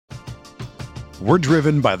We're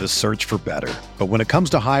driven by the search for better. But when it comes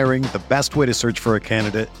to hiring, the best way to search for a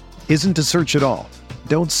candidate isn't to search at all.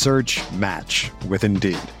 Don't search, match with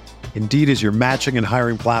Indeed. Indeed is your matching and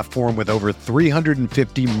hiring platform with over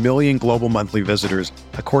 350 million global monthly visitors,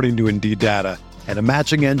 according to Indeed data, and a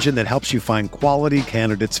matching engine that helps you find quality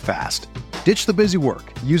candidates fast. Ditch the busy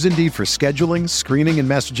work. Use Indeed for scheduling, screening, and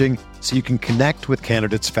messaging so you can connect with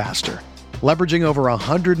candidates faster. Leveraging over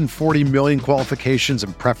 140 million qualifications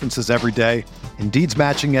and preferences every day, Indeed's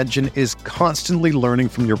matching engine is constantly learning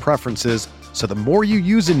from your preferences, so the more you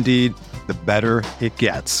use Indeed, the better it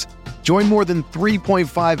gets. Join more than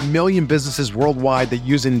 3.5 million businesses worldwide that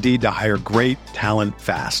use Indeed to hire great talent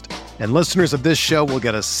fast. And listeners of this show will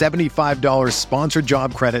get a $75 sponsored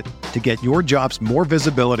job credit to get your jobs more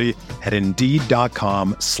visibility at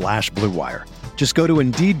Indeed.com/Blue Wire. Just go to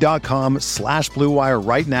Indeed.com/Blue Wire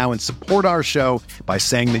right now and support our show by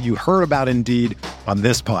saying that you heard about Indeed on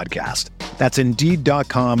this podcast. That's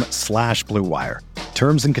Indeed.com/Blue Wire.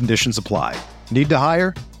 Terms and conditions apply. Need to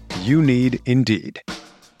hire? You need Indeed.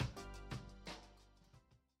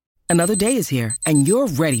 Another day is here, and you're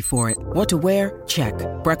ready for it. What to wear? Check.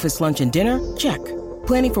 Breakfast, lunch, and dinner? Check.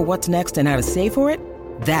 Planning for what's next and how to save for it?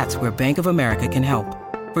 That's where Bank of America can help.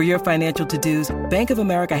 For your financial to-dos, Bank of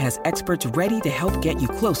America has experts ready to help get you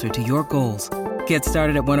closer to your goals. Get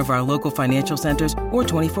started at one of our local financial centers or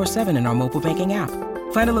 24/7 in our mobile banking app.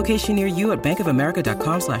 Find a location near you at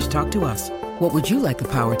bankofamerica.com/talktous. What would you like the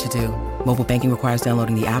power to do? Mobile banking requires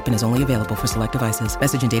downloading the app and is only available for select devices.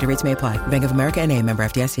 Message and data rates may apply. Bank of America N.A., member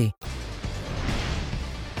FDIC.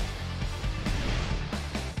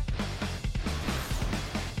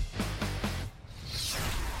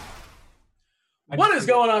 What is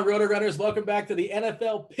going on, Roto Runners? Welcome back to the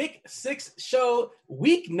NFL Pick 6 show,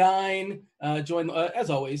 Week 9. Joined, as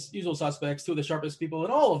always, usual suspects, two of the sharpest people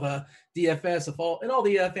in all of DFS, in all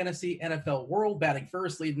the fantasy NFL world. Batting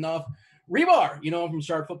first, leading off, Rebar, you know him from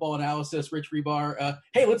Sharp Football Analysis, Rich Rebar.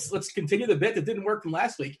 Hey, let's continue the bit that didn't work from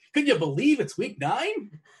last week. Could you believe it's Week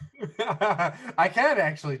 9? I can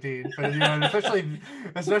actually, Dean, but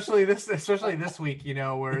especially this week,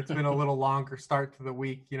 where it's been a little longer start to the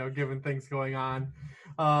week, given things going on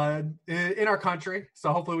in our country.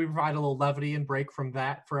 So hopefully we provide a little levity and break from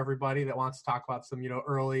that for everybody that wants to talk about some,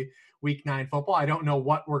 early Week 9 football. I don't know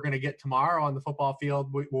what we're going to get tomorrow on the football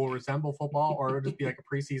field will resemble football, or it'll just be like a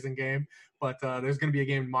preseason game. But there's going to be a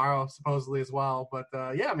game tomorrow, supposedly, as well. But,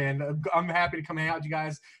 yeah, man, I'm happy to come hang out with you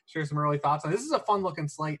guys, share some early thoughts. This is a fun-looking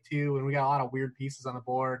slate, too, and we got a lot of weird pieces on the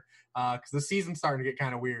board because the season's starting to get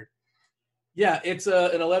kind of weird. Yeah, it's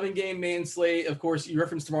an 11-game main slate. Of course, you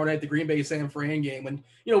referenced tomorrow night the Green Bay San Fran game. And,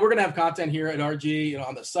 we're going to have content here at RG,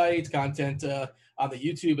 on the site, content on the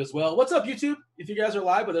YouTube as well. What's up, YouTube? If you guys are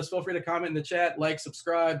live with us, feel free to comment in the chat, like,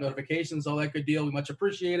 subscribe, notifications, all that good deal. We much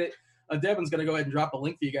appreciate it. Devin's going to go ahead and drop a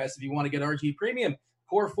link for you guys if you want to get RG Premium.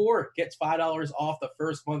 Core 4 gets $5 off the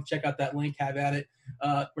first month. Check out that link. Have at it.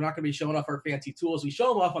 We're not going to be showing off our fancy tools. We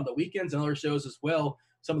show them off on the weekends and other shows as well,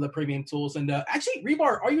 some of the premium tools. And actually,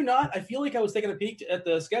 Rebar, are you not? I feel like I was taking a peek at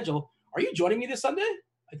the schedule. Are you joining me this Sunday?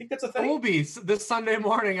 I think that's a thing. I will be. This Sunday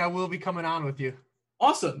morning, I will be coming on with you.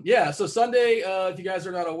 Awesome. Yeah. So Sunday, if you guys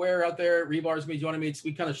are not aware out there, Rebar's going to be joining me.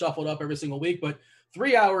 We kind of shuffled up every single week, but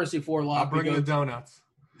 3 hours before lock. I'll bring the donuts.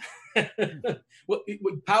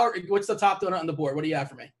 What's the top donut on the board? What do you have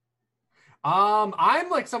for me? I'm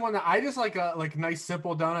like someone that I just like nice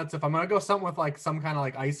simple donuts. If I'm gonna go something with like some kind of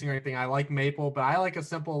like icing or anything, I like maple, but I like a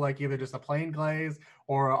simple like either just a plain glaze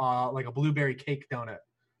or like a blueberry cake donut.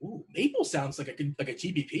 Ooh, maple sounds like a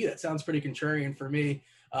GBP. That sounds pretty contrarian for me.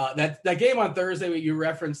 That game on Thursday you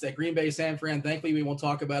referenced at Green Bay San Fran. Thankfully, we won't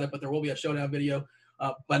talk about it, but there will be a showdown video.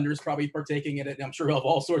 Bender's probably partaking in it. And I'm sure he'll have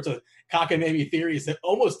all sorts of cockamamie theories that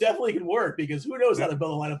almost definitely can work because who knows how to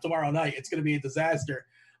build a lineup tomorrow night. It's going to be a disaster.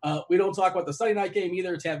 We don't talk about the Sunday night game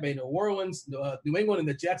either. Tampa Bay, New Orleans, New England, and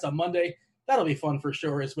the Jets on Monday. That'll be fun for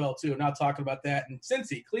sure as well, too. Not talking about that. And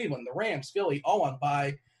Cincy, Cleveland, the Rams, Philly, all on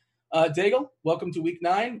bye. Daigle, welcome to Week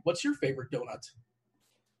 9. What's your favorite donut?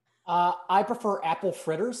 I prefer apple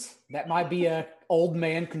fritters. That might be a old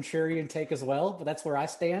man contrarian take as well, but that's where I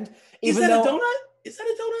stand. Is that a donut? Is that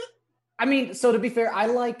a donut? I mean, so to be fair, I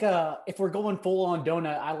like, if we're going full on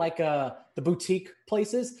donut, I like the boutique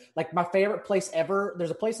places. Like my favorite place ever,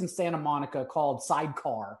 there's a place in Santa Monica called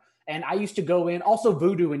Sidecar. And I used to go in, also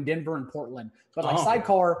Voodoo in Denver and Portland. But like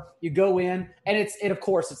Sidecar, you go in, and of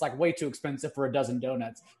course, it's like way too expensive for a dozen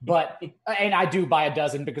donuts. But, and I do buy a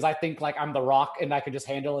dozen because I think like I'm The Rock and I can just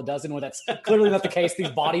handle a dozen when that's clearly not the case.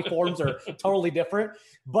 These body forms are totally different.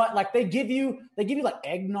 But like they give you like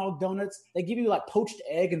eggnog donuts. They give you like poached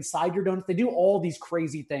egg inside your donuts. They do all these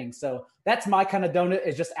crazy things. So that's my kind of donut,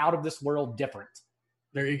 is just out of this world different.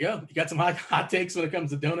 There you go. You got some hot takes when it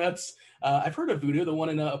comes to donuts. I've heard of Voodoo, the one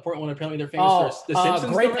in Portland. Apparently, they're famous for the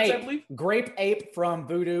Simpsons Grape donuts, Ape. I believe. Grape Ape from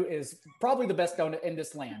Voodoo is probably the best donut in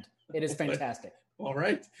this land. It is fantastic. All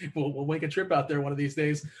right, we'll make a trip out there one of these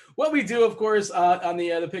days. What we do, of course, on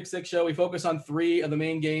the Pick Six show, we focus on 3 of the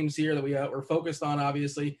main games here that we're focused on.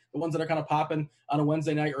 Obviously, the ones that are kind of popping on a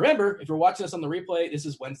Wednesday night. Remember, if you're watching us on the replay, this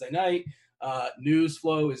is Wednesday night. News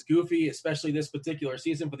flow is goofy, especially this particular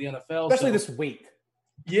season for the NFL. Especially this week.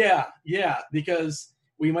 Yeah, because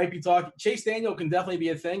we might be talking. Chase Daniel can definitely be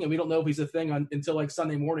a thing, and we don't know if he's a thing until like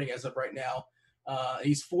Sunday morning as of right now.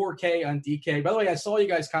 He's 4K on DK. By the way, I saw you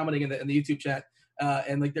guys commenting in the YouTube chat,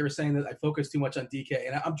 and like they were saying that I focus too much on DK,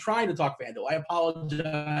 and I'm trying to talk FanDuel. I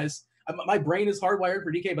apologize. My brain is hardwired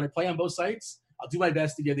for DK, but I play on both sites. I'll do my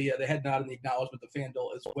best to give the head nod and the acknowledgement to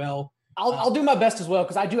FanDuel as well. I'll do my best as well,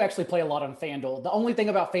 because I do actually play a lot on FanDuel. The only thing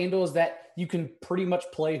about FanDuel is that you can pretty much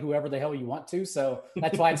play whoever the hell you want to, so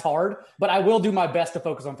that's why it's hard. But I will do my best to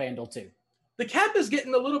focus on FanDuel too. The cap is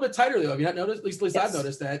getting a little bit tighter, though. Have you not noticed? At least yes. I've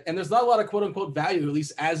noticed that. And there's not a lot of quote-unquote value, at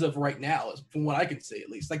least as of right now, from what I can see, at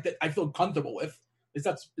least. Like that I feel comfortable with.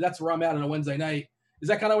 That's where I'm at on a Wednesday night. Is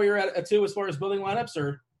that kind of where you're at too, as far as building lineups,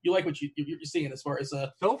 or you like what you're seeing as far as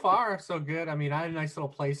So far, so good. I mean, I had a nice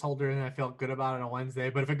little placeholder, and I felt good about it on Wednesday.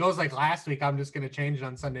 But if it goes like last week, I'm just going to change it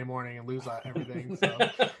on Sunday morning and lose everything. So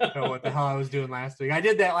I don't know what the hell I was doing last week. I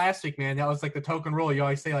did that last week, man. That was like the token rule. You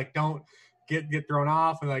always say, like, don't get thrown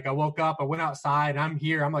off. And like I woke up, I went outside, and I'm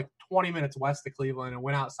here. I'm like 20 minutes west of Cleveland, and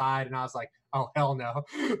went outside, and I was like, oh hell no!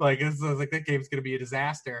 Like this is like that game's gonna be a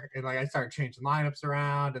disaster. And like I started changing lineups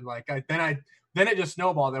around, and like then it just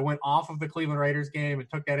snowballed. I went off of the Cleveland Raiders game and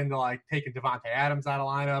took that into like taking Devontae Adams out of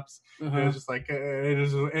lineups. Uh-huh. It was just like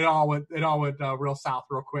it all went real south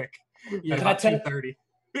real quick. Yeah. Can I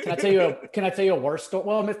tell you a worse story?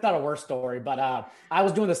 Well, it's not a worse story, but I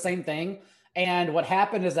was doing the same thing. And what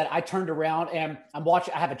happened is that I turned around and I'm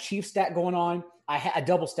watching. I have a Chiefs stack going on. I had a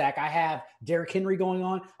double stack. I have Derrick Henry going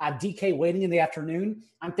on. I have DK waiting in the afternoon.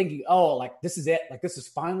 I'm thinking, oh, like this is it. Like this is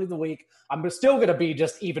finally the week. I'm still going to be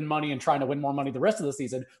just even money and trying to win more money the rest of the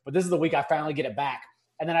season. But this is the week I finally get it back.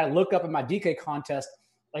 And then I look up at my DK contest,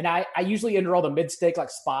 and I usually enter all the mid-stake like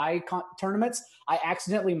SPY tournaments. I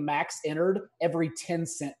accidentally max entered every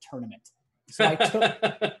 10-cent tournament. So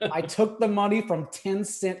I took the money from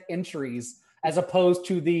 10-cent entries as opposed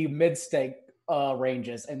to the mid-stake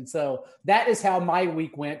ranges. And so that is how my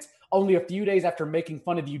week went, only a few days after making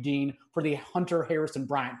fun of you, Dean, for the Hunter Harrison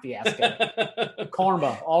Bryant fiasco.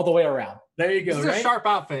 Karma all the way around. There you go. This is a sharp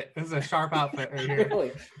outfit. This is a sharp outfit right here.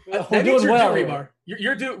 Really? We're doing well, Rebar.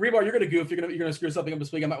 You're Rebar. You're gonna goof. You're gonna screw something up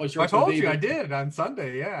this week. I'm not really sure. I told you I did on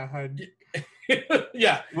Sunday. Yeah.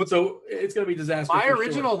 Yeah. So it's gonna be disastrous. My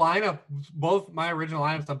original lineup, both my original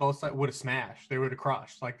lineups on both sides would have smashed. They would have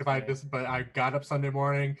crushed. Like but I got up Sunday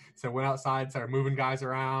morning, so went outside, started moving guys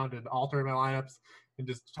around and altering my lineups, and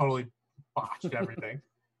just totally botched everything.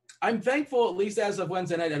 I'm thankful, at least as of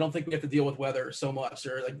Wednesday night, I don't think we have to deal with weather so much.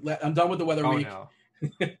 Or like I'm done with the weather week. No.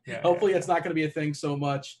 Hopefully it's not going to be a thing so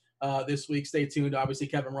much this week. Stay tuned. Obviously,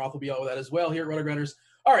 Kevin Roth will be all with that as well here at RotoGrinders.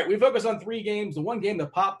 All right, we focus on 3 games. The one game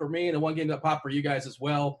that popped for me and the one game that popped for you guys as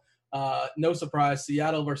well. No surprise,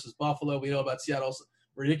 Seattle versus Buffalo. We know about Seattle's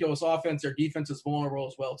ridiculous offense. Their defense is vulnerable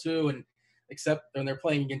as well, too. And except when they're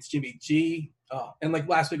playing against Jimmy G. And like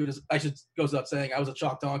last week, I should go without saying, I was a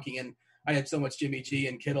chalk donkey, and I had so much Jimmy G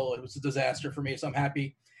and Kittle. It was a disaster for me, so I'm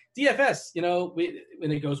happy. DFS,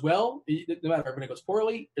 when it goes well, no matter when it goes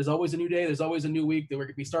poorly, there's always a new day. There's always a new week.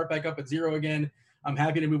 We start back up at 0 again. I'm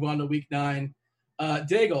happy to move on to week 9.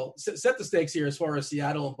 Daigle, set the stakes here as far as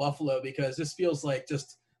Seattle and Buffalo, because this feels like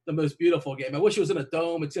just the most beautiful game. I wish it was in a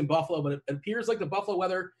dome. It's in Buffalo, but it appears like the Buffalo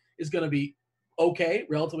weather is going to be okay,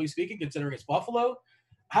 relatively speaking, considering it's Buffalo.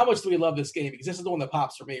 How much do we love this game? Because this is the one that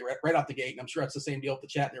pops for me right off the gate, and I'm sure it's the same deal with the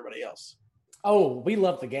chat and everybody else. Oh, we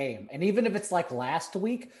love the game. And even if it's like last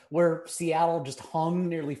week where Seattle just hung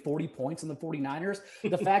nearly 40 points on the 49ers,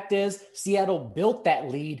 the fact is Seattle built that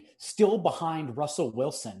lead still behind Russell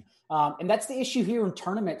Wilson. And that's the issue here in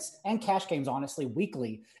tournaments and cash games, honestly,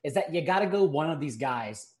 weekly, is that you got to go one of these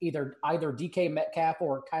guys, either DK Metcalf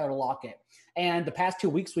or Tyler Lockett. And the past 2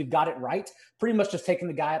 weeks, we've got it right. Pretty much just taking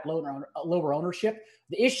the guy at lower ownership.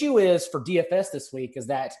 The issue is for DFS this week is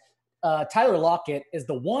that Tyler Lockett is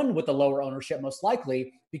the one with the lower ownership, most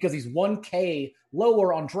likely, because he's 1K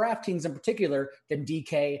lower on DraftKings in particular than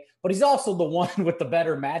DK, but he's also the one with the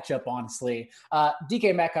better matchup, honestly.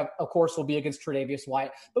 DK Metcalf, of course, will be against Tre'Davious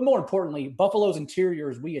White, but more importantly, Buffalo's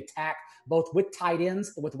interiors, we attack both with tight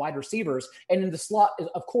ends, with wide receivers, and in the slot,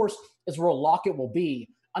 of course, is where Lockett will be.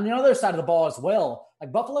 On the other side of the ball as well,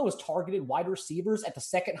 like Buffalo has targeted wide receivers at the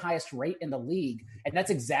second highest rate in the league. And that's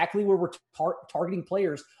exactly where we're targeting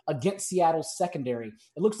players against Seattle's secondary.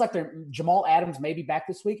 It looks like Jamal Adams may be back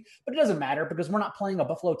this week, but it doesn't matter because we're not playing a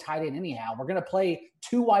Buffalo tight end anyhow. We're going to play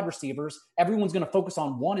 2 wide receivers. Everyone's going to focus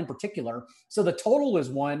on one in particular. So the total is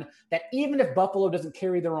one that even if Buffalo doesn't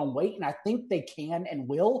carry their own weight, and I think they can and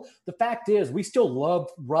will, the fact is we still love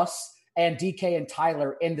Russ and DK and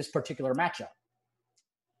Tyler in this particular matchup.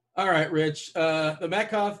 All right, Rich. The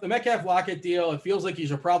Metcalf Lockett deal. It feels like you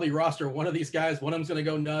should probably roster one of these guys. One of them's going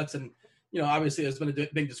to go nuts, and obviously there's been a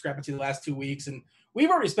big discrepancy the last 2 weeks, and we've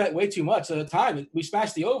already spent way too much time. We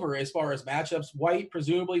smashed the over as far as matchups. White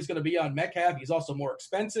presumably is going to be on Metcalf. He's also more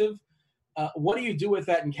expensive. What do you do with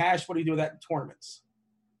that in cash? What do you do with that in tournaments?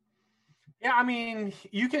 Yeah, I mean,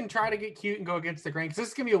 you can try to get cute and go against the grain because this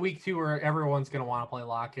is going to be a week 2 where everyone's going to want to play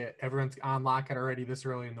Lockett. Everyone's on Lockett already this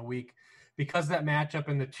early in the week. Because that matchup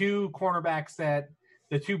and the 2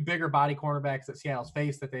 bigger body cornerbacks that Seattle's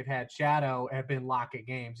faced that they've had shadow have been Lockett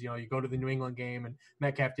games. You go to the New England game and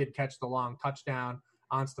Metcalf did catch the long touchdown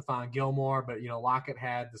on Stephon Gilmore, but Lockett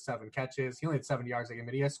had the 7 catches. He only had 70 yards. They gave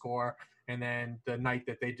him a score. And then the night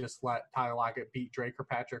that they just let Tyler Lockett beat Drake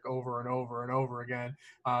Kirkpatrick over and over and over again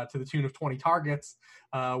to the tune of 20 targets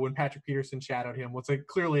when Patrick Peterson shadowed him was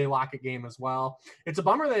clearly a Lockett game as well. It's a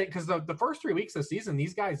bummer that because the first 3 weeks of the season,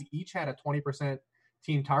 these guys each had a 20%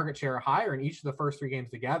 team target share higher in each of the first 3 games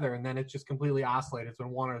together. And then it's just completely oscillated. It's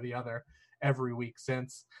been one or the other every week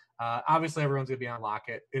since. Obviously, everyone's going to be on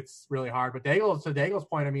Lockett. It's really hard. But to Daigle's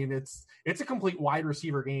point, I mean, it's a complete wide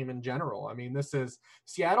receiver game in general. I mean, this is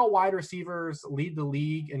Seattle wide receivers lead the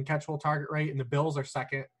league in catchable target rate, and the Bills are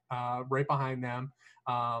second, right behind them.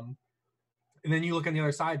 And then you look on the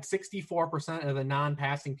other side, 64% of the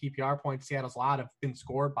non-passing PPR points Seattle's allowed have been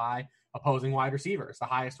scored by opposing wide receivers, the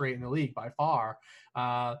highest rate in the league by far.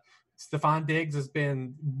 Stephon Diggs has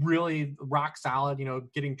been really rock solid,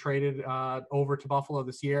 getting traded over to Buffalo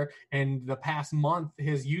this year. And the past month,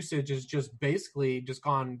 his usage has just basically just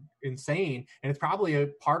gone insane. And it's probably a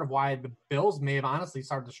part of why the Bills may have honestly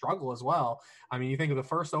started to struggle as well. I mean, you think of the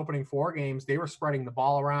first opening 4 games, they were spreading the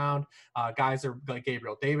ball around. Guys are like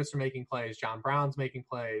Gabriel Davis are making plays. John Brown's making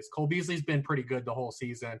plays. Cole Beasley's been pretty good the whole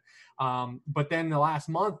season. But then the last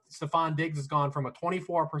month, Stephon Diggs has gone from a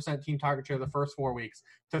 24% team target share the first 4 weeks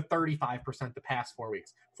to 35% the past 4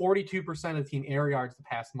 weeks. 42% of the team air yards the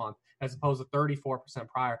past month, as opposed to 34%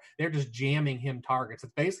 prior. They're just jamming him targets.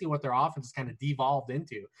 It's basically what their offense has kind of devolved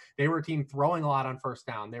into. They were a team throwing a lot on first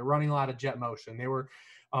down. They were running a lot of jet motion. They were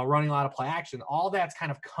running a lot of play action. All that's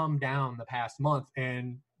kind of come down the past month.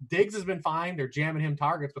 And Diggs has been fine. They're jamming him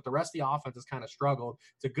targets, but the rest of the offense has kind of struggled.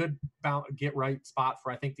 It's a good get right spot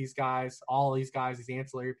for, I think, these guys, all these guys, these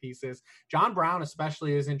ancillary pieces. John Brown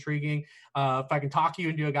especially is intriguing. If I can talk you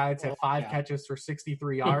into a guy that's had 5 catches for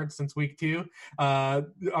 63 yards since week 2, I'm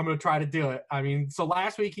going to try to do it. I mean, so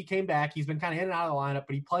last week he came back. He's been kind of in and out of the lineup,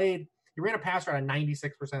 but he ran a pass rate on 96%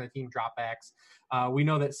 of the team dropbacks. We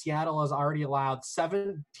know that Seattle has already allowed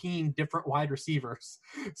 17 different wide receivers,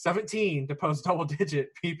 17 to post double-digit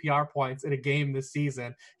PPR points in a game this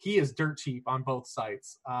season. He is dirt cheap on both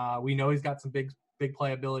sites. We know he's got some big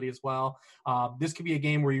playability as well. This could be a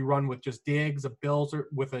game where you run with just Diggs,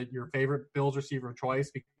 your favorite Bills receiver of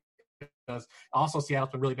choice, because also Seattle's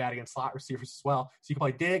been really bad against slot receivers as well. So you can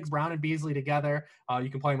play Diggs, Brown, and Beasley together. You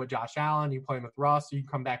can play him with Josh Allen. You can play him with Russ. You can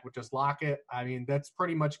come back with just Lockett. I mean, that's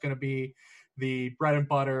pretty much going to be the bread and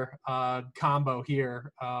butter combo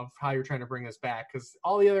here of how you're trying to bring this back, because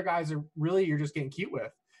all the other guys are really you're just getting cute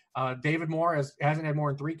with. David Moore hasn't had more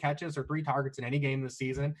than 3 catches or 3 targets in any game this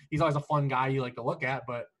season. He's always a fun guy you like to look at,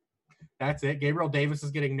 but that's it. Gabriel Davis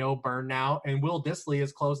is getting no burn now, and Will Dissly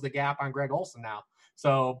has closed the gap on Greg Olsen now.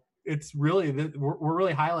 So it's really we're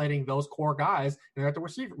really highlighting those core guys, and they're at the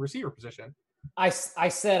receiver position. I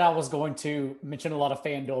said I was going to mention a lot of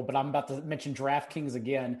FanDuel, but I'm about to mention DraftKings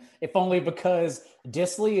again, if only because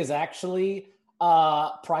Dissly is actually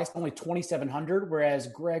priced only $2,700, whereas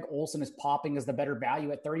Greg Olsen is popping as the better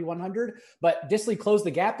value at $3,100. But Dissly closed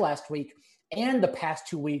the gap last week, and the past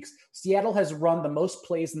 2 weeks, Seattle has run the most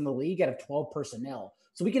plays in the league out of 12 personnel.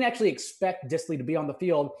 So we can actually expect Dissly to be on the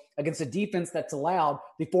field against a defense that's allowed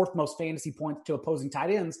the 4th most fantasy points to opposing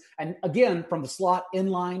tight ends. And again, from the slot in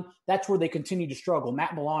line, that's where they continue to struggle.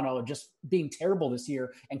 Matt Milano just being terrible this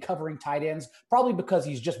year and covering tight ends, probably because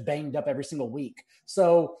he's just banged up every single week.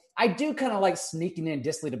 So I do kind of like sneaking in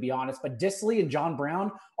Dissly, to be honest, but Dissly and John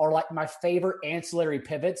Brown are like my favorite ancillary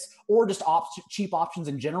pivots or just cheap options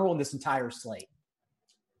in general in this entire slate.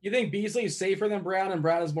 You think Beasley is safer than Brown and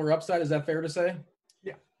Brown is more upside? Is that fair to say?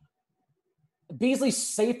 Yeah. Beasley's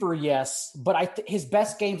safer, yes, but his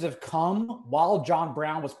best games have come while John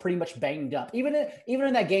Brown was pretty much banged up. Even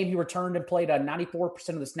in that game, he returned and played 94%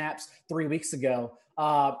 of the snaps 3 weeks ago.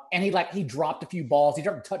 And he dropped a few balls. He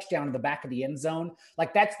dropped a touchdown in the back of the end zone.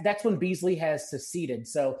 Like that's when Beasley has seceded.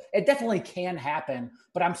 So it definitely can happen,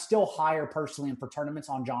 but I'm still higher personally for tournaments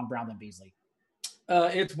on John Brown than Beasley.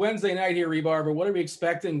 It's Wednesday night here, Rebar, but what are we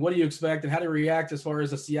expecting? What do you expect and how do you react as far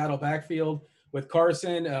as the Seattle backfield with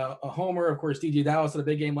Carson, a homer, of course, DJ Dallas had a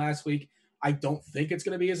big game last week. I don't think it's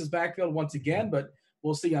going to be his backfield once again, but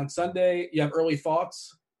we'll see on Sunday. You have early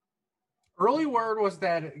thoughts? Early word was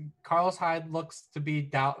that Carlos Hyde looks to be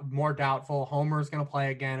more doubtful. Homer is going to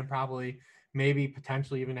play again and probably maybe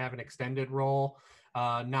potentially even have an extended role.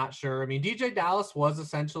 Not sure. I mean, DJ Dallas was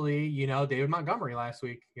essentially, David Montgomery last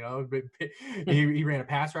week. He ran a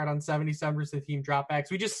pass route on 77% of team dropbacks.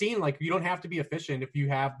 We just seen like you don't have to be efficient if you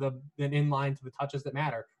have an in line to the touches that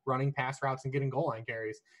matter, running pass routes and getting goal line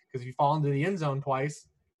carries. Because if you fall into the end zone twice,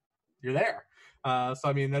 you're there. So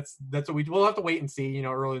I mean that's what we'll have to wait and see,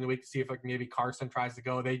 early in the week to see if like maybe Carson tries to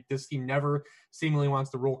go. This team never seemingly wants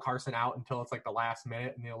to rule Carson out until it's like the last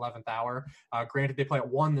minute in the 11th hour. Granted, they play at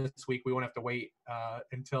 1 this week. We won't have to wait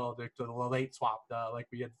until the late swap, like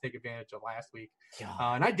we had to take advantage of last week. Yeah.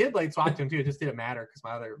 And I did late swap to him too. It just didn't matter because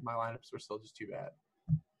my lineups were still just too bad.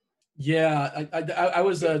 Yeah, I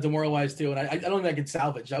was demoralized too, and I don't think I could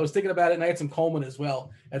salvage. I was thinking about it, and I had some Coleman as well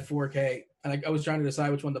at 4K, and I was trying to decide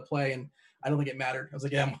which one to play, and I don't think it mattered. I was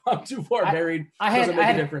like, yeah, I'm too far buried. Doesn't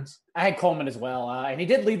make a difference. I had Coleman as well, and he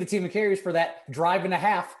did lead the team in carries for that drive and a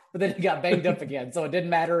half, but then he got banged up again, so it didn't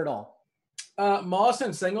matter at all. Moss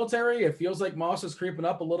and Singletary, it feels like Moss is creeping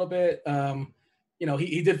up a little bit.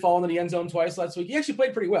 He did fall into the end zone twice last week. He actually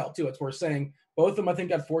played pretty well, too, it's worth saying. Both of them, I think,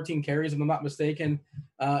 got 14 carries, if I'm not mistaken,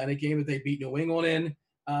 in a game that they beat New England in.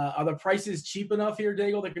 Are the prices cheap enough here,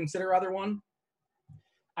 Daigle, to consider either one?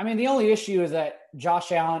 I mean, the only issue is that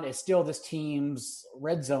Josh Allen is still this team's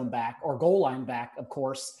red zone back or goal line back, of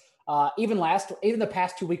course. Even the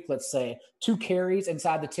past 2 weeks, let's say, 2 carries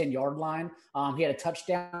inside the 10-yard line. He had a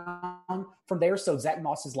touchdown from there, so Zach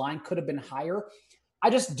Moss's line could have been higher. I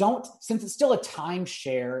just don't, since it's still a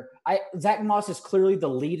timeshare, Zach Moss is clearly the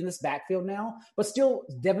lead in this backfield now, but still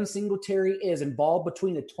Devin Singletary is involved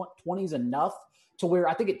between the 20s enough to where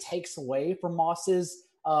I think it takes away from Moss's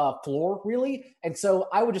floor, really. And so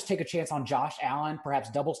I would just take a chance on Josh Allen, perhaps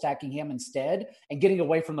double stacking him instead and getting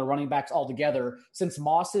away from the running backs altogether, since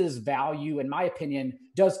Moss's value, in my opinion,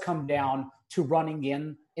 does come down to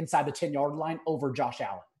running inside the 10-yard line over Josh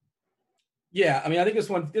Allen. Yeah, I mean, I think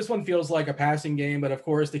this one feels like a passing game, but of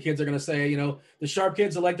course the kids are going to say, the sharp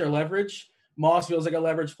kids that like their leverage. Moss feels like a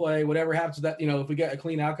leverage play. Whatever happens to that, if we get a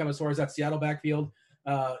clean outcome as far as that Seattle backfield,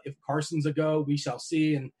 if Carson's a go, we shall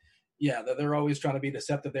see. And yeah, they're always trying to be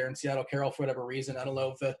deceptive there in Seattle. Carroll, for whatever reason, I don't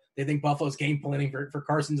know if they think Buffalo's game planning for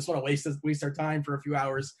Carson, just want to waste their time for a few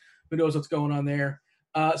hours. Who knows what's going on there?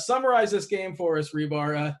 Summarize this game for us,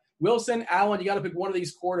 Rebar. Wilson, Allen, you got to pick one of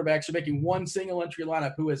these quarterbacks. You're making one single entry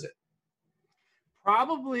lineup. Who is it?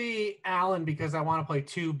 Probably Allen, because I want to play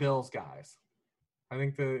 2 Bills guys. I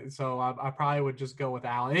think I probably would just go with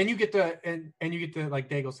Allen. And you get to like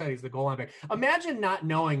Daigle said, he's the goal line back. Imagine not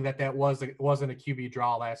knowing that wasn't a QB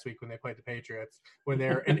draw last week when they played the Patriots, when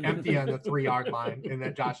they're empty on the 3-yard line, and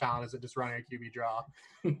that Josh Allen isn't just running a QB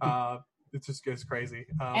draw. It's crazy.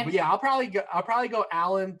 But yeah, I'll probably go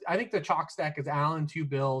Allen. I think the chalk stack is Allen, 2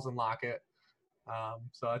 Bills, and Lockett.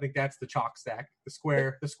 So I think that's the chalk stack, the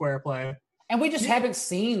square play. And we just haven't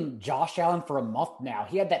seen Josh Allen for a month now.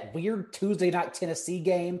 He had that weird Tuesday night Tennessee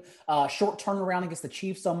game, short turnaround against the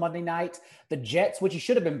Chiefs on Monday night. The Jets, which he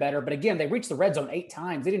should have been better, but again, they reached the red zone 8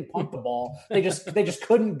 times. They didn't punt the ball. They just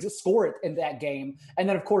couldn't score it in that game. And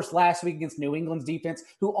then, of course, last week against New England's defense,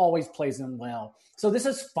 who always plays them well. So this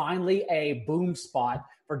is finally a boom spot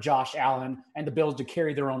for Josh Allen and the Bills to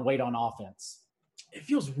carry their own weight on offense. It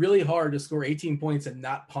feels really hard to score 18 points and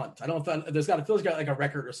not punt. I don't know if it feels like a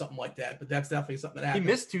record or something like that, but that's definitely something that happened. He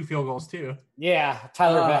missed 2 field goals too. Yeah,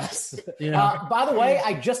 Tyler Bass. Yeah. By the way,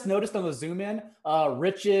 I just noticed on the zoom in,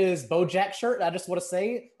 Rich's Bojack shirt. I just want to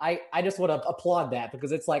say, I just want to applaud that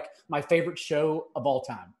because it's like my favorite show of all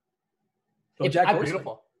time. BoJack Horseman.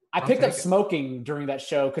 Beautiful. I picked up smoking during that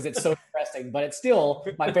show because it's so depressing, but it's still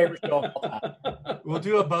my favorite show of all time. We'll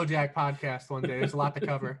do a BoJack podcast one day. There's a lot to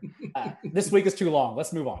cover. This week is too long.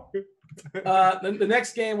 Let's move on. The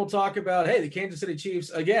next game we'll talk about, the Kansas City Chiefs,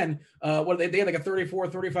 again, they had like a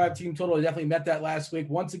 34-35 team total. They definitely met that last week.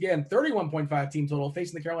 Once again, 31.5 team total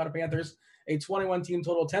facing the Carolina Panthers, a 21 team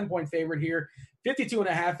total, 10-point favorite here.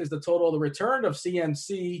 52.5 is the total. The return of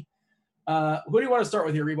CMC. Who do you want to start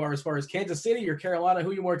with here, Rebar, as far as Kansas City or Carolina?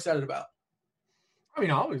 Who are you more excited about? I mean,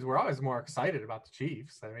 we're always more excited about the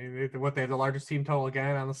Chiefs. I mean, they have the largest team total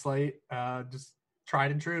again on the slate. Just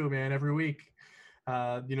tried and true, man, every week.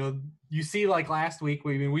 You see, like last week,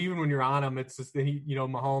 even when you're on him, it's just,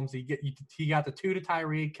 Mahomes, he got the 2 to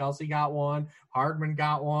Tyreek, Kelsey got 1, Hardman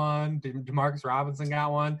got 1, Demarcus Robinson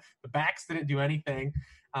got 1. The backs didn't do anything.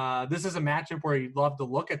 This is a matchup where you'd love to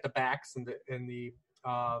look at the backs and the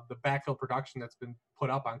backfield production that's been put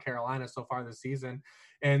up on Carolina so far this season.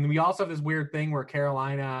 And we also have this weird thing where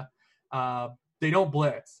Carolina, they don't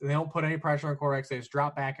blitz. They don't put any pressure on quarterbacks. They just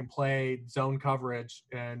drop back and play zone coverage,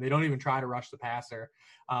 and they don't even try to rush the passer.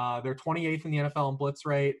 They're 28th in the NFL in blitz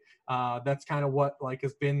rate. That's kind of what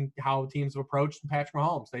has been how teams have approached Patrick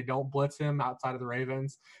Mahomes. They don't blitz him outside of the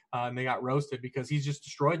Ravens, and they got roasted because he's just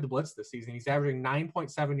destroyed the blitz this season. He's averaging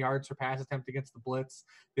 9.7 yards per pass attempt against the blitz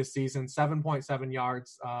this season, 7.7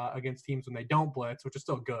 yards against teams when they don't blitz, which is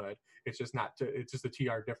still good. It's just it's just a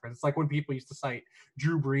 2-yard difference. It's like when people used to cite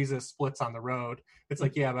Drew Brees' splits on the road. It's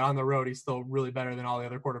like, yeah, but on the road, he's still really better than all the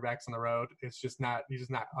other quarterbacks on the road. He's just not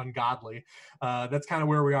ungodly. That's kind of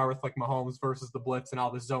where we are with Mahomes versus the blitz and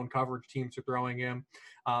all the zone coverage teams are throwing him.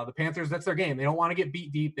 The Panthers, that's their game. They don't want to get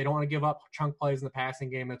beat deep. They don't want to give up chunk plays in the passing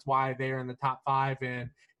game. That's why they're in the top 5 in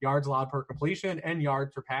yards allowed per completion and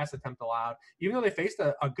yards per pass attempt allowed, even though they faced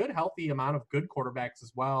a good, healthy amount of good quarterbacks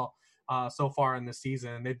as well so far in this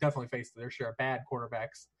season. They've definitely faced their share of bad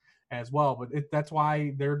quarterbacks as well, but that's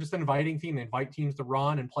why they're just an inviting team. They invite teams to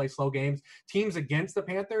run and play slow games. Teams against the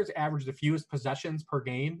Panthers average the fewest possessions per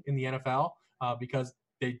game in the NFL because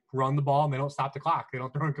they run the ball and they don't stop the clock. They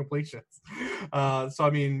don't throw incompletions. So, I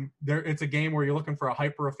mean, it's a game where you're looking for a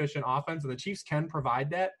hyper-efficient offense, and the Chiefs can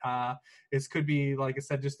provide that. This could be, like I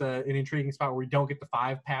said, just an intriguing spot where we don't get the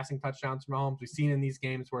 5 passing touchdowns from Mahomes. We've seen in these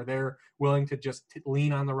games where they're willing to just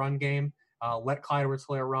lean on the run game, let Clyde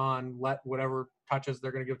Edwards-Helaire run, let whatever touches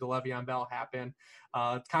they're going to give to Le'Veon Bell happen.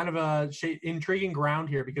 It's kind of a intriguing ground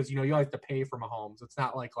here because, you have to pay for Mahomes. It's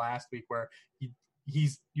not like last week where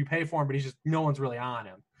you pay for him, but no one's really on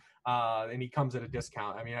him. And he comes at a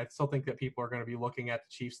discount. I mean, I still think that people are going to be looking at the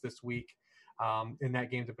Chiefs this week in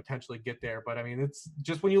that game to potentially get there. But I mean, it's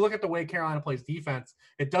just when you look at the way Carolina plays defense,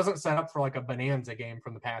 it doesn't set up for a bonanza game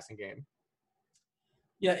from the passing game.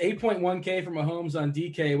 Yeah, 8.1K for Mahomes on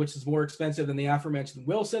DK, which is more expensive than the aforementioned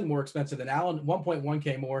Wilson, more expensive than Allen,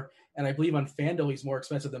 1.1K more. And I believe on FanDuel, he's more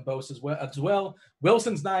expensive than Bose as well.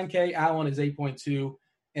 Wilson's 9K, Allen is 8.2.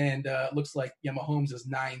 And looks like Mahomes is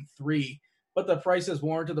 9.3, but the price is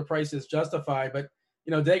warranted. The price is justified. But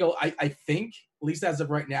Daigle, I think at least as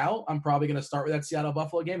of right now, I'm probably going to start with that Seattle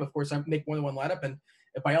Buffalo game. Of course, I make more than one lineup, and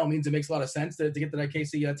by all means, it makes a lot of sense to get to that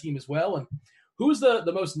KC team as well. And who's the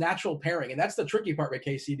most natural pairing? And that's the tricky part with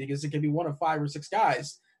KC because it can be one of 5 or 6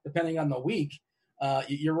 guys depending on the week.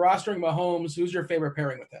 You're rostering Mahomes. Who's your favorite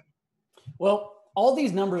pairing with him? Well, all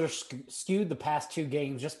these numbers are skewed the past 2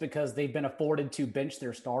 games just because they've been afforded to bench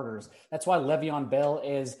their starters. That's why Le'Veon Bell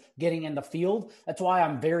is getting in the field. That's why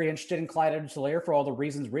I'm very interested in Clyde Edwards-Helaire for all the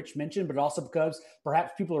reasons Rich mentioned, but also because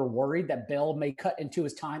perhaps people are worried that Bell may cut into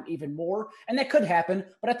his time even more. And that could happen,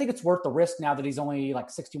 but I think it's worth the risk now that he's only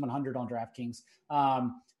 6,100 on DraftKings.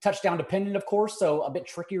 Touchdown dependent, of course, so a bit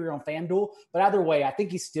trickier on FanDuel. But either way, I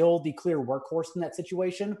think he's still the clear workhorse in that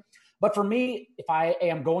situation. But for me, if I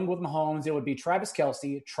am going with Mahomes, it would be Travis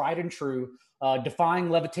Kelce, tried and true, defying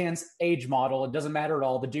Levitan's age model. It doesn't matter at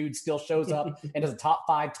all. The dude still shows up and is a top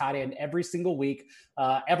 5 tight end every single week.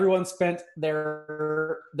 Everyone spent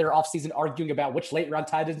their offseason arguing about which late round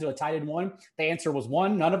tight ends to a tight end 1. The answer was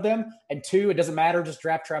 1, none of them. And 2, it doesn't matter. Just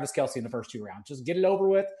draft Travis Kelce in the first 2 rounds. Just get it over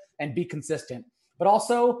with and be consistent. But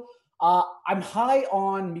also, I'm high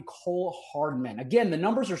on Mecole Hardman. Again, the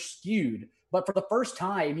numbers are skewed. But for the first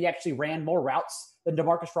time, he actually ran more routes than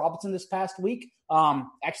Demarcus Robinson this past week.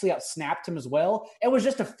 Actually outsnapped him as well. It was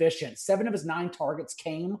just efficient. 7 of his 9 targets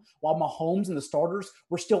came while Mahomes and the starters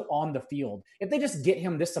were still on the field. If they just get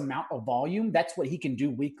him this amount of volume, that's what he can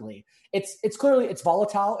do weekly. It's clearly it's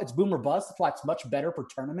volatile. It's boom or bust. That's why it's much better for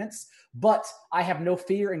tournaments. But I have no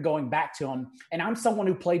fear in going back to him. And I'm someone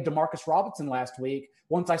who played Demarcus Robinson last week.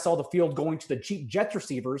 Once I saw the field going to the cheap Jets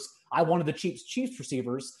receivers, I wanted the cheap Chiefs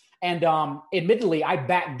receivers. And admittedly, I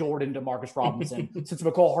backdoored into Marcus Robinson since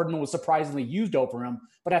McCole Hardman was surprisingly used over him.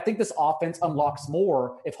 But I think this offense unlocks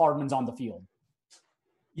more if Hardman's on the field.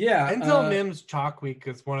 Yeah. Until Mims chalk week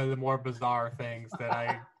is one of the more bizarre things that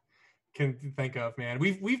I can think of, man.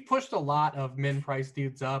 We've pushed a lot of min price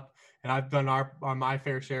dudes up, and I've done my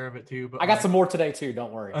fair share of it too. But I got some more today too.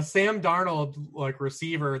 Don't worry. A Sam Darnold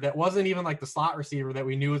receiver that wasn't even the slot receiver that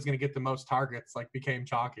we knew was going to get the most targets became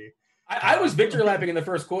chalky. I was victory lapping in the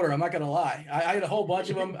first quarter. I'm not going to lie. I had a whole bunch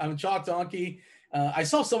of them. I'm a chalk donkey. I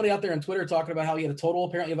saw somebody out there on Twitter talking about how he had a total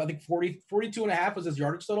apparently of, I think 42 and a half was his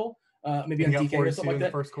yardage total. Maybe on DK or something like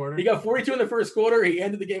that. First quarter. He got 42 in the first quarter. He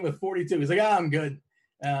ended the game with 42. He's like, I'm good.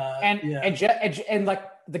 And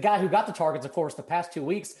the guy who got the targets, of course, the past 2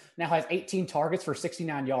 weeks now has 18 targets for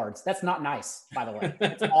 69 yards. That's not nice, by the way.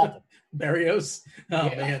 It's awful. Barrios. Oh,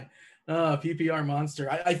 yeah. Man. PPR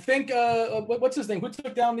monster. I think what's his name? Who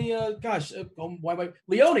took down the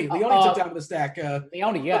Leone. Leone took down the stack.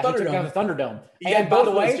 Leone, yeah, he took down the Thunderdome. And by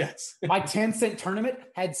the way, my 10-cent tournament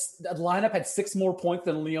lineup had 6 more points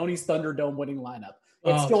than Leone's Thunderdome winning lineup.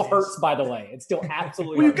 It still hurts, by the way. It still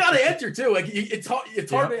absolutely. Well, you've got to enter too. It's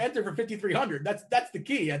hard to enter for 5,300. That's the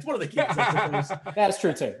key. That's one of the keys. I suppose. That's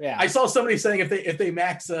true too. Yeah. I saw somebody saying if they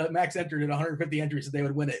max entered at 150 entries, they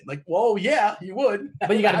would win it. Like, well, yeah, you would,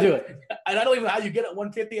 but you got to do it. And I don't even know how you get it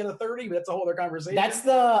 150 out of 30. But that's a whole other conversation. That's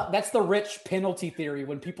the Rich penalty theory.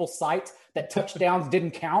 When people cite that touchdowns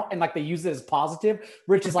didn't count and they use it as positive,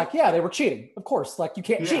 Rich is like, yeah, they were cheating. Of course, you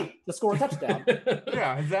can't cheat to score a touchdown.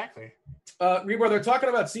 Yeah, exactly. Rebar, they're talking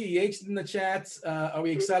about CEH in the chats. Are we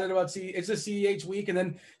excited about CEH? It's a CEH week. And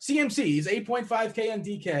then CMC, he's 8.5K on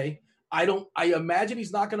DK. I imagine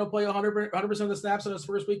he's not going to play 100% of the snaps in his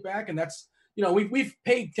first week back. And that's, we've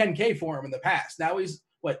paid 10K for him in the past. Now he's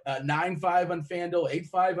 9.5 on FanDuel,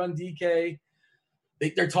 8.5 on DK.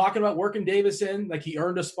 They're talking about working Davis in, he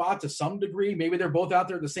earned a spot to some degree. Maybe they're both out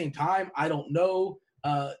there at the same time. I don't know.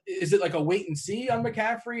 Is it a wait and see on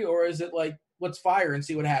McCaffrey, or is it let's fire and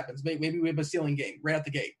see what happens? Maybe we have a ceiling game right out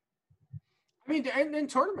the gate. I mean, and in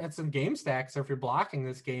tournaments and game stacks, if you're blocking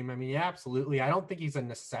this game, yeah, absolutely. I don't think he's a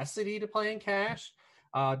necessity to play in cash,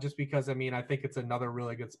 just because, I think it's another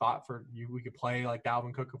really good spot for you. We could play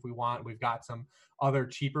Dalvin Cook if we want. We've got some other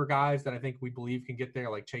cheaper guys that I think we believe can get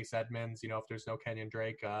there, like Chase Edmonds, if there's no Kenyon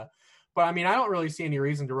Drake. But I don't really see any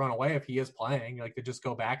reason to run away if he is playing, to just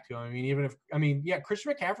go back to him.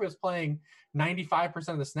 Christian McCaffrey was playing 95%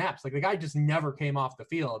 of the snaps. The guy just never came off the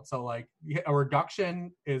field. So a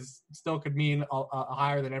reduction could mean a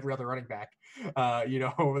higher than every other running back,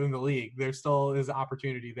 within the league. There still is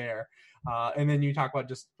opportunity there. And then you talk about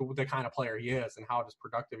just the kind of player he is and how just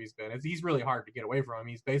productive he's been. He's really hard to get away from.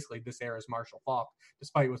 He's basically this era's Marshall Faulk,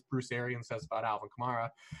 despite what Bruce Arians says about Alvin Kamara.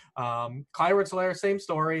 Clyde Edwards-Helaire, same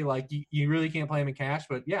story. You really can't play him in cash,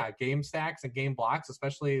 but yeah, game stacks and game blocks,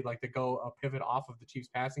 especially to go a pivot off of the Chiefs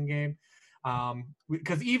passing game.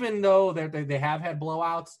 Because even though they have had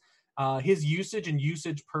blowouts, his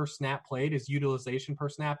usage per snap played, his utilization per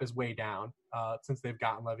snap is way down since they've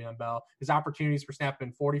gotten Le'Veon Bell. His opportunities per snap have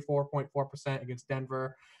been 44.4% against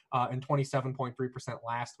Denver and 27.3%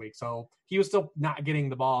 last week. So he was still not getting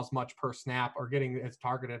the ball as much per snap or getting as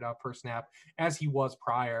targeted per snap as he was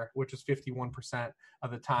prior, which was 51%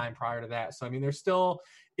 of the time prior to that. So, there still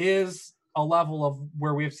is a level of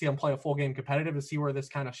where we have to see him play a full game competitive to see where this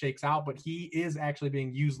kind of shakes out, but he is actually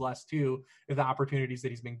being used less too with the opportunities that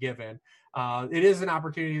he's been given. It is an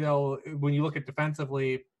opportunity though, when you look at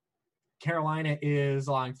defensively, Carolina is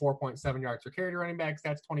allowing 4.7 yards per carry to running backs.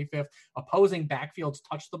 That's 25th. Opposing backfields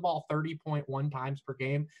touch the ball 30.1 times per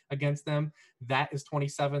game against them. That is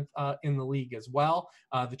 27th in the league as well.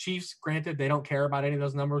 The Chiefs, granted, they don't care about any of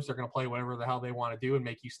those numbers. They're going to play whatever the hell they want to do and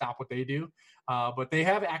make you stop what they do. But they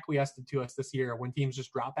have acquiesced to us this year when teams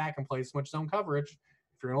just drop back and play so much zone coverage.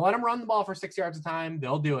 If you're going to let them run the ball for 6 yards a time,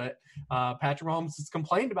 they'll do it. Patrick Mahomes has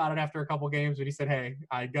complained about it after a couple games, but he said, hey,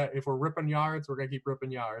 if we're ripping yards, we're going to keep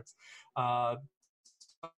ripping yards. I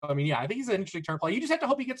think he's an interesting turn play. You just have to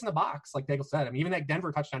hope he gets in the box, like Daigle said. Even that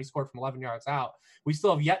Denver touchdown he scored from 11 yards out, we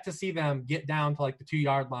still have yet to see them get down to the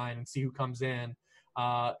 2-yard line and see who comes in.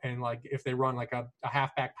 And if they run a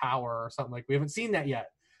halfback power or something, we haven't seen that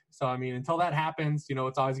yet. So, until that happens, it's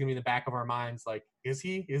always going to be in the back of our minds. Is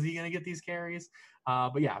he going to get these carries?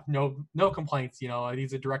 But yeah, no complaints.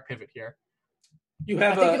 He's a direct pivot here.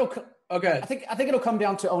 I think it'll come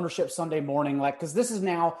down to ownership Sunday morning, because this is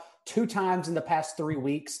now 2 times in the past 3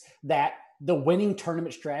 weeks that the winning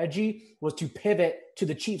tournament strategy was to pivot to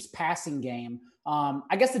the Chiefs passing game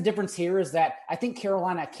I guess the difference here is that I think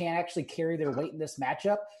Carolina can actually carry their weight in this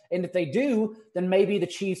matchup. And if they do, then maybe the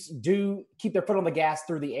Chiefs do keep their foot on the gas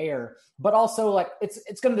through the air. But also, like,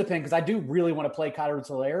 it's going to depend, because I do really want to play Kyler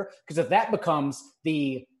Edwards-Helaire, because if that becomes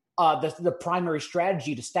the primary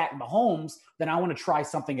strategy to stack Mahomes, then I want to try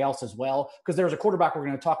something else as well, because there's a quarterback we're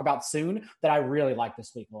going to talk about soon that I really like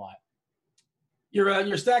this week a lot.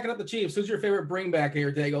 You're stacking up the Chiefs. Who's your favorite bring back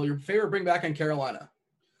here, Daigle? Your favorite bring back in Carolina?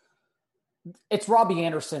 It's Robbie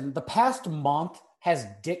Anderson. The past month has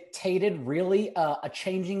dictated really a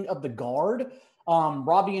changing of the guard.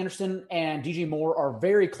 Robbie Anderson and DJ Moore are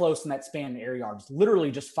very close in that span in air yards,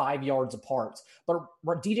 literally just 5 yards apart. But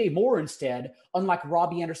DJ Moore instead, unlike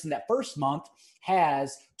Robbie Anderson that first month,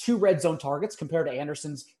 has 2 red zone targets compared to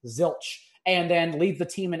Anderson's zilch, and then leads the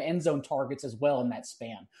team in end zone targets as well in that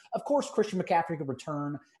span. Of course, Christian McCaffrey could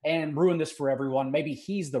return and ruin this for everyone. Maybe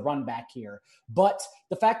he's the run back here. But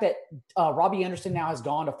the fact that Robbie Anderson now has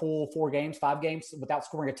gone a full 5 games without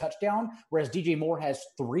scoring a touchdown, whereas DJ Moore has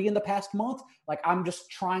 3 in the past month, like, I'm just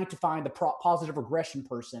trying to find the positive regression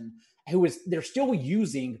person who they're still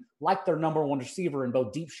using like their number one receiver in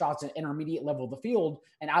both deep shots and intermediate level of the field.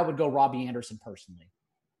 And I would go Robbie Anderson personally.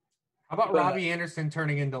 How about Robbie Anderson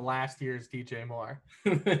turning into last year's DJ Moore?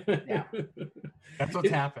 Yeah. That's what's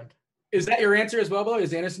happened. Is that your answer as well, Bo?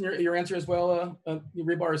 Is Anderson your answer as well,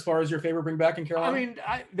 Rebar, as far as your favorite bring back in Carolina? I mean,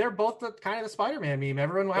 they're both kind of the Spider-Man meme.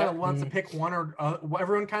 Everyone kind of wants to pick one, or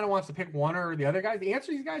everyone kind of wants to pick one or the other guy. The answer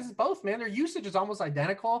to these guys is both, man. Their usage is almost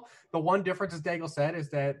identical. The one difference, as Daigle said, is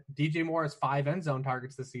that DJ Moore has 5 end zone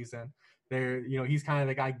targets this season. He's kind of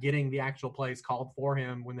the guy getting the actual plays called for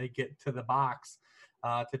him when they get to the box.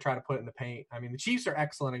 To try to put it in the paint. I mean, the Chiefs are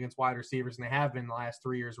excellent against wide receivers, and they have been the last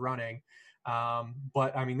 3 years running.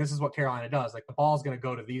 But, I mean, this is what Carolina does. Like, the ball's going to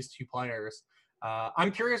go to these 2 players.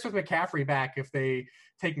 I'm curious with McCaffrey back if they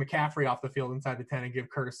take McCaffrey off the field inside the 10 and give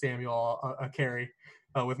Curtis Samuel a carry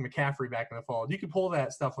with McCaffrey back in the fold. You can pull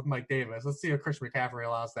that stuff with Mike Davis. Let's see if Christian McCaffrey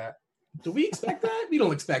allows that. Do we expect that? We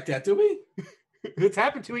don't expect that, do we? It's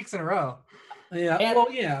happened 2 weeks in a row.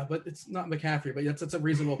 Yeah, but it's not McCaffrey, but that's a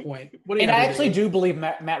reasonable point. I actually do believe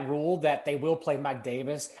Matt Rule that they will play Mike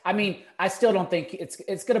Davis. I mean, I still don't think it's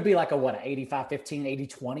going to be like an 85-15,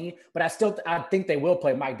 80-20, but I think they will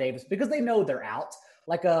play Mike Davis because they know they're out.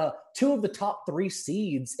 Like 2 of the top 3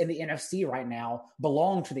 seeds in the NFC right now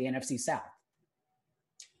belong to the NFC South.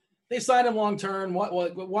 They signed him long term.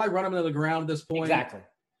 Why run him into the ground at this point? Exactly.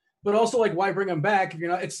 But also, like, why bring him back if you're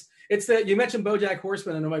not? It's that you mentioned BoJack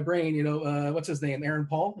Horseman, and in my brain, what's his name? Aaron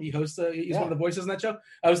Paul. He hosts. He's one of the voices in that show.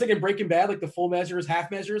 I was thinking Breaking Bad, like the full measures,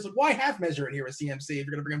 half measures. Like, why half measure it here with CMC if you're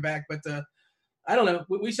going to bring him back? But I don't know.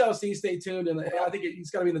 We shall see. Stay tuned, and I think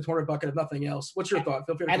he's got to be in the tournament bucket if nothing else. What's your thought?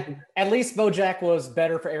 Feel free to at least BoJack was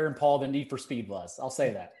better for Aaron Paul than Need for Speed was. I'll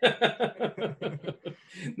say that.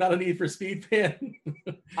 Not a Need for Speed fan.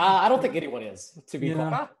 I don't think anyone is. To be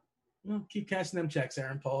quite. Well, keep cashing them checks,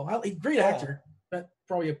 Aaron Paul. Great actor. But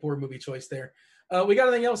probably a poor movie choice there. We got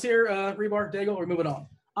anything else here, Rebar, Daigle? We're moving on.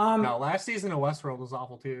 No, last season of Westworld was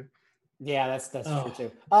awful too. Yeah, that's true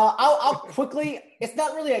too. I'll quickly. It's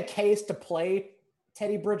not really a case to play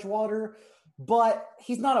Teddy Bridgewater, but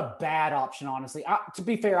he's not a bad option, honestly. To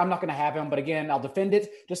be fair, I'm not going to have him, but again, I'll defend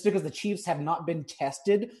it just because the Chiefs have not been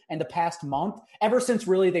tested in the past month, ever since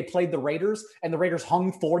really they played the Raiders, and the Raiders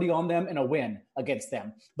hung 40 on them in a win against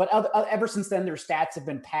them. But ever since then, their stats have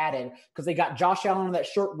been padded because they got Josh Allen in that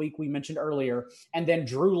short week we mentioned earlier, and then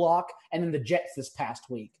Drew Lock, and then the Jets this past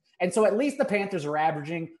week. And so at least the Panthers are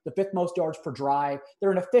averaging the 5th most yards per drive.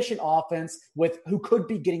 They're an efficient offense with who could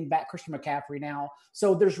be getting back Christian McCaffrey now.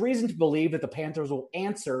 So there's reason to believe that the Panthers will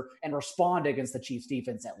answer and respond against the Chiefs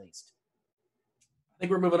defense at least. I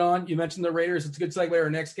think we're moving on. You mentioned the Raiders. It's a good segue to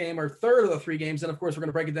our next game, our third of the 3 games. And, of course, we're going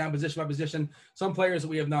to break it down position by position. Some players that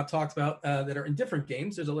we have not talked about that are in different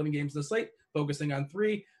games. There's 11 games in the slate, focusing on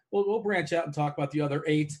 3. We'll branch out and talk about the other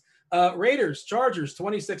 8. Raiders, Chargers,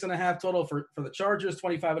 26.5 total for the Chargers,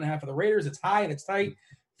 25.5 for the Raiders. It's high and it's tight.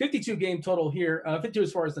 52 game total here. 52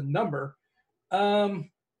 as far as the number.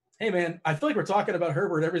 Hey, man, I feel like we're talking about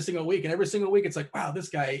Herbert every single week. And every single week it's like, wow, this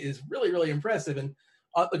guy is really, really impressive. And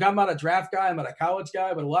look, I'm not a draft guy. I'm not a college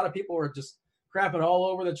guy. But a lot of people are just crapping all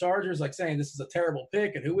over the Chargers, like saying this is a terrible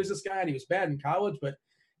pick. And who is this guy? And he was bad in college. But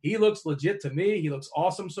he looks legit to me. He looks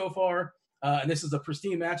awesome so far. And this is a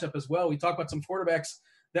pristine matchup as well. We talk about some quarterbacks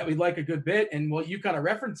that we like a good bit. And well, you kind of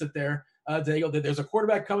referenced it there, Daigle, that there's a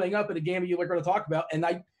quarterback coming up in a game that you were going to talk about. And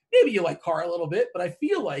maybe you like Carr a little bit, but I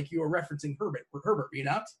feel like you were referencing Herbert, you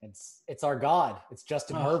know? It's our God. It's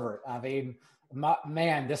Justin Herbert. I mean,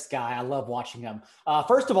 Man, this guy, I love watching him.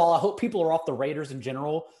 First of all, I hope people are off the Raiders in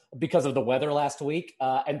general because of the weather last week,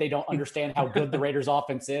 and they don't understand how good the Raiders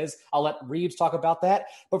offense is. I'll let Reeves talk about that.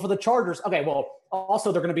 But for the Chargers, okay, well,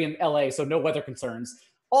 also they're going to be in LA, so no weather concerns.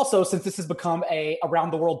 Also, since this has become a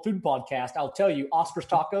around the world food podcast, I'll tell you, Oscar's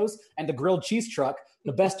Tacos and the grilled cheese truck,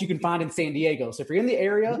 the best you can find in San Diego. So if you're in the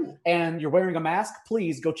area and you're wearing a mask,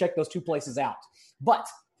 please go check those two places out. But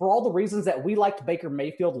for all the reasons that we liked Baker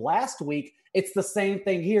Mayfield last week, it's the same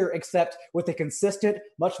thing here, except with a consistent,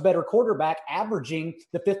 much better quarterback averaging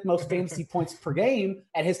the 5th most fantasy points per game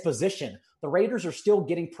at his position. The Raiders are still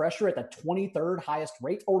getting pressure at the 23rd highest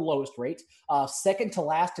rate or lowest rate, second to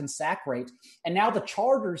last in sack rate. And now the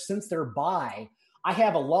Chargers, since their bye, I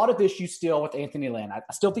have a lot of issues still with Anthony Lynn. I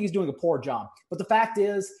still think he's doing a poor job. But the fact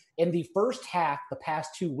is, in the first half, the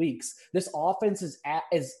past 2 weeks, this offense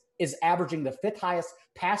is averaging the 5th highest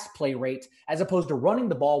pass play rate as opposed to running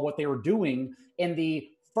the ball, what they were doing in the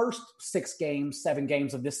first 7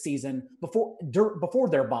 games of this season before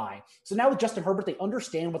their bye. So now with Justin Herbert, they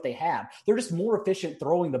understand what they have. They're just more efficient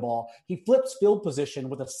throwing the ball. He flips field position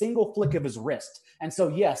with a single flick of his wrist. And so,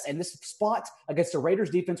 yes, in this spot against the Raiders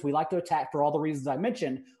defense, we like to attack for all the reasons I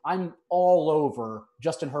mentioned. I'm all over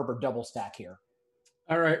Justin Herbert double stack here.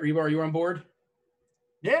 All right, Reba, are you on board?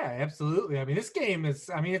 Yeah, absolutely. I mean, this game is,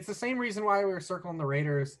 it's the same reason why we were circling the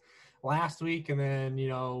Raiders last week. And then,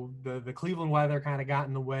 the Cleveland weather kind of got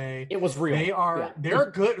in the way. It was real.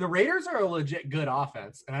 They're good. The Raiders are a legit good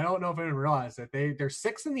offense. And I don't know if anyone realized that they're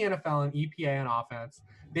 6th in the NFL in EPA on offense.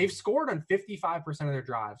 They've scored on 55% of their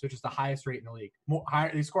drives, which is the highest rate in the league.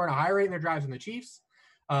 They score on a higher rate in their drives than the Chiefs,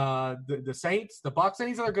 the Saints, the Bucks, and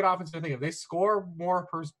these other good offenses. I think of. They score more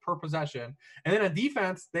per possession, and then on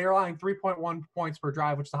defense, they're allowing 3.1 points per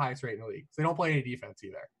drive, which is the highest rate in the league. So they don't play any defense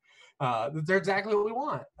either. They're exactly what we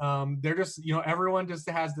want. They're just, everyone just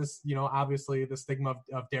has this, obviously the stigma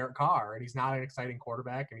of Derek Carr, and he's not an exciting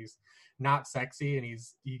quarterback, and he's not sexy, and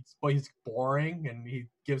he's boring, and he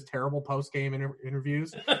gives terrible post-game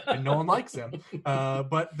interviews, and no one likes him.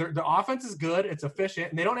 But the offense is good, it's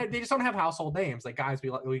efficient, and they just don't have household names like guys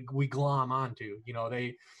we glom onto.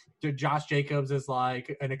 Josh Jacobs is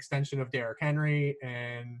like an extension of Derrick Henry,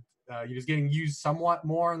 and you're just getting used somewhat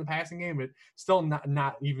more in the passing game, but still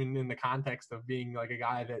not even in the context of being like a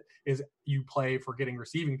guy that is you play for getting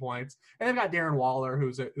receiving points. And they've got Darren Waller,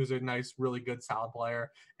 who's a nice, really good, solid player,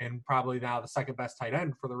 and probably now the second best tight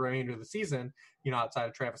end for the remainder of the season, outside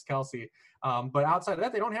of Travis Kelce. But outside of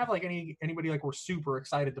that, they don't have like anybody like we're super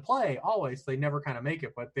excited to play always. They never kind of make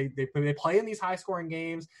it, but they play in these high scoring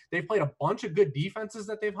games. They've played a bunch of good defenses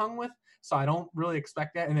that they've hung with. So I don't really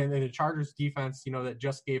expect that. And then the Chargers defense, that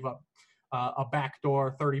just gave up a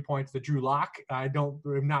backdoor 30 points to Drew Lock. I'm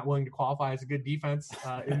not willing to qualify as a good defense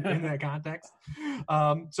in that context.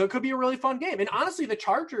 So it could be a really fun game. And honestly, the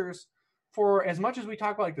Chargers, for as much as we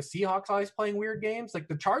talk about like the Seahawks always playing weird games, like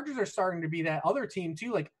the Chargers are starting to be that other team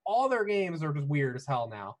too. Like all their games are just weird as hell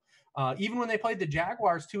now. Even when they played the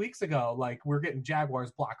Jaguars 2 weeks ago, like we're getting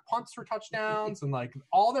Jaguars block punts for touchdowns, and like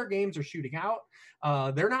all their games are shooting out.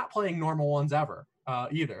 They're not playing normal ones ever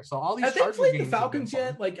either. So all these have Chargers they played games the Falcons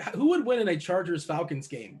yet? Like who would win in a Chargers Falcons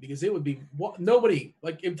game? Because it would be nobody.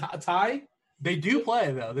 Like a tie. They do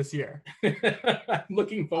play though this year. I'm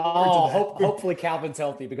looking forward to that. Hopefully Calvin's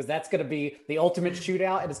healthy, because that's going to be the ultimate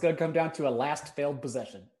shootout, and it's going to come down to a last failed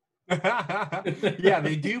possession. Yeah,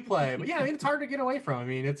 they do play, but yeah, it's hard to get away from.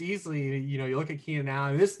 It's easily, you look at Keenan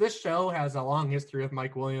Allen. This show has a long history with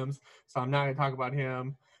Mike Williams, so I'm not going to talk about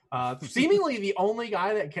him. Seemingly the only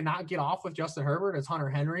guy that cannot get off with Justin Herbert is Hunter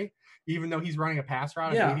Henry, even though he's running a pass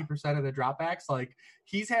route at 80% of the dropbacks. Like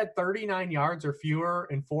he's had 39 yards or fewer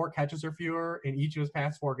and 4 catches or fewer in each of his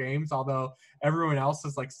past 4 games, although everyone else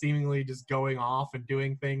is like seemingly just going off and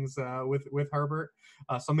doing things with Herbert.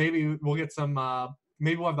 So maybe we'll get some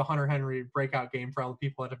maybe we'll have the Hunter Henry breakout game for all the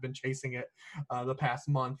people that have been chasing it the past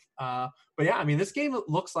month. But yeah, this game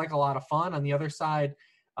looks like a lot of fun. On the other side,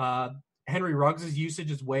 Henry Ruggs' usage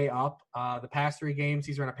is way up. The past 3 games,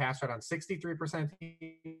 he's run a pass route on 63%,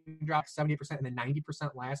 dropped 70%, and then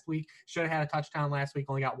 90% last week. Should have had a touchdown last week,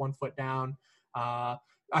 only got 1 foot down.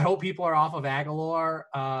 I hope people are off of Aguilar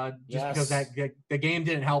because the game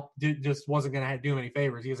didn't help, just wasn't going to do him any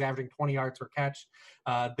favors. He was averaging 20 yards per catch.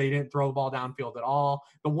 They didn't throw the ball downfield at all.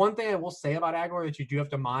 The one thing I will say about Aguilar that you do have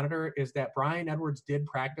to monitor is that Brian Edwards did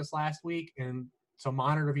practice last week, and so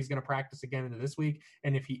monitor if he's going to practice again into this week,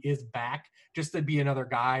 and if he is back, just to be another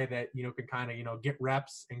guy that can kind of get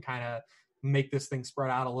reps and kind of make this thing spread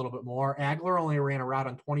out a little bit more. Agholor only ran a route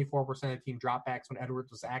on 24% of team dropbacks when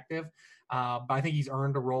Edwards was active. But I think he's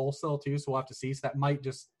earned a role still too, so we'll have to see. So that might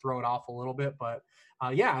just throw it off a little bit. But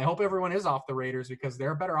yeah, I hope everyone is off the Raiders because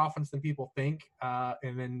they're a better offense than people think.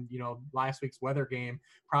 And then, last week's weather game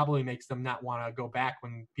probably makes them not want to go back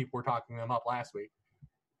when people were talking them up last week.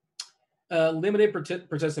 Limited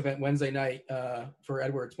participant Wednesday night for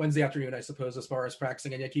Edwards, Wednesday afternoon, I suppose, as far as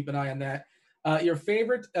practicing. And yeah, keep an eye on that. Your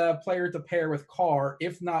favorite player to pair with Carr,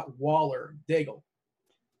 if not Waller, Daigle?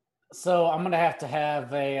 So I'm going to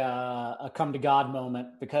have a come to God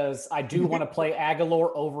moment because I do want to play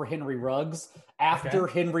Agholor over Henry Ruggs after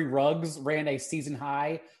Henry Ruggs ran a season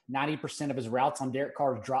high 90% of his routes on Derek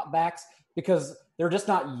Carr's dropbacks because they're just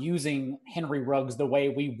not using Henry Ruggs the way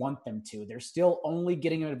we want them to. They're still only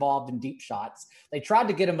getting him involved in deep shots. They tried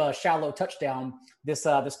to get him a shallow touchdown this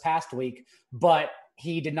past week, but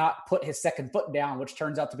he did not put his second foot down, which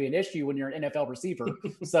turns out to be an issue when you're an NFL receiver.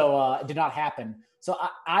 So it did not happen. So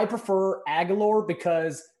I prefer Agholor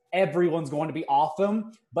because everyone's going to be off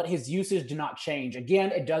him, but his usage did not change.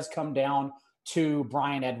 Again, it does come down to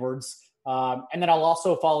Bryan Edwards. And then I'll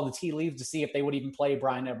also follow the tea leaves to see if they would even play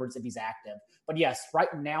Bryan Edwards if he's active. But yes, right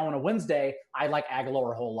now on a Wednesday, I like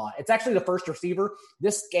Agholor a whole lot. It's actually the first receiver.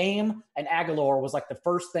 This game and Agholor was like the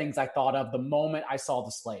first things I thought of the moment I saw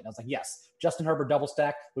the slate. I was like, yes, Justin Herbert double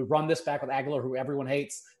stack. We run this back with Agholor, who everyone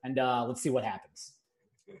hates, and let's see what happens.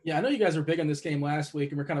 Yeah, I know you guys were big on this game last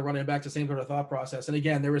week, and we're kind of running back to the same sort of thought process. And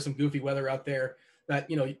again, there was some goofy weather out there that,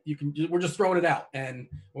 we're just throwing it out. And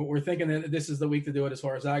we're thinking that this is the week to do it as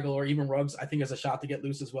far as Agholor. Even Ruggs, I think, has a shot to get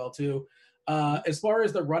loose as well, too. As far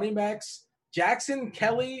as the running backs, Jackson,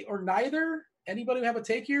 Kelly, or neither? Anybody have a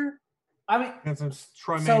take here? I mean,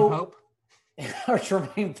 Troymaine Pope. Or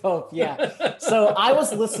Troymaine Pope, yeah. So I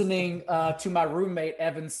was listening to my roommate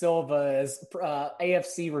Evan Silva's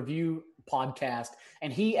AFC review podcast,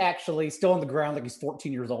 and he actually still on the ground like he's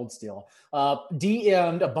 14 years old still,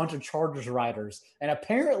 DM'd a bunch of Chargers writers, and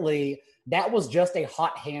apparently that was just a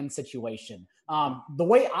hot hand situation. The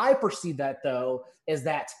way I perceive that, though, is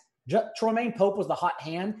that Troymaine Pope was the hot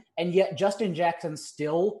hand, and yet Justin Jackson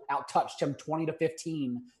still outtouched him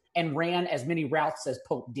 20-15 and ran as many routes as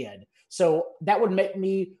Pope did. So that would make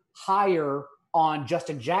me higher on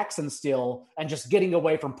Justin Jackson still and just getting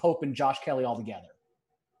away from Pope and Josh Kelly altogether.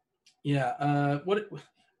 Yeah.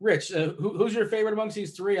 Rich, who's your favorite amongst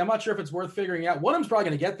these three? I'm not sure if it's worth figuring out. One of them's probably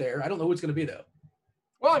going to get there. I don't know who it's going to be, though.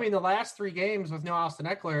 Well, I mean, the last 3 games with no Austin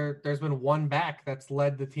Eckler, there's been one back that's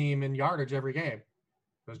led the team in yardage every game.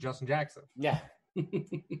 It was Justin Jackson. Yeah.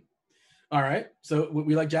 All right. So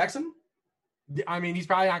we like Jackson? I mean, he's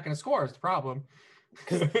probably not going to score is the problem.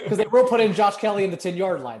 Because they will put in Josh Kelly in the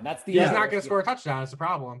 10-yard line. That's the he's not going to score a touchdown. It's a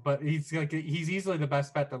problem. But he's easily the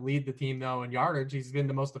best bet to lead the team, though, in yardage. He's been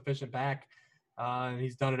the most efficient back, and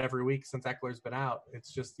he's done it every week since Eckler's been out.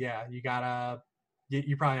 It's just, yeah, you're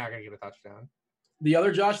probably not going to get a touchdown. The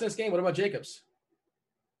other Josh in this game, what about Jacobs?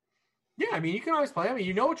 Yeah, I mean, you can always play. I mean,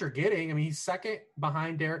 you know what you're getting. I mean, he's second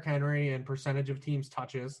behind Derrick Henry in percentage of teams'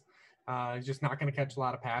 touches. He's just not going to catch a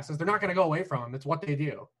lot of passes. They're not going to go away from him. It's what they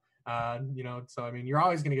do. So, I mean, you're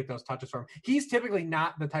always going to get those touches from him. He's typically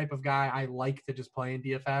not the type of guy I like to just play in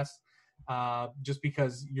DFS just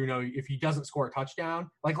because, if he doesn't score a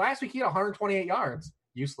touchdown, like last week he had 128 yards,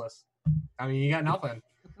 useless. I mean, you got nothing.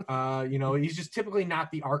 He's just typically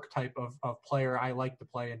not the archetype of player I like to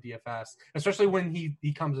play in DFS, especially when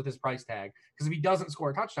he comes with his price tag. Because if he doesn't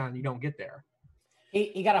score a touchdown, you don't get there.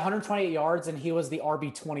 He got 128 yards, and he was the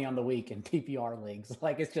RB20 on the week in PPR leagues.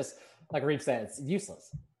 Like, it's just, like Reeve said, it's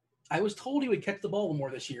useless. I was told he would catch the ball more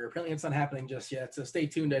this year. Apparently it's not happening just yet, so stay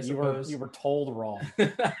tuned, I suppose. You were told wrong.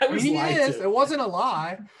 It wasn't a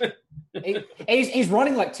lie. He's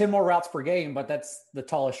running like 10 more routes per game, but that's the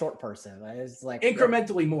tallest short person. It's like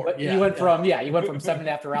incrementally more. But you went from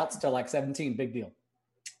 7.5 routes to like 17. Big deal.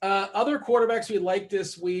 Other quarterbacks we like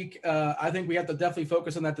this week, I think we have to definitely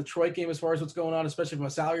focus on that Detroit game as far as what's going on, especially from a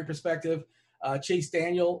salary perspective. Chase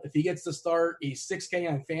Daniel, if he gets to start, he's $6K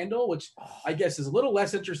on FanDuel, which I guess is a little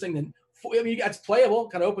less interesting than – I mean, that's playable,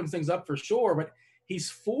 kind of opens things up for sure, but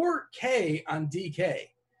he's $4K on DK,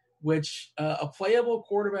 which a playable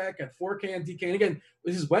quarterback at $4K on DK. And again,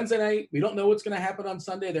 this is Wednesday night. We don't know what's going to happen on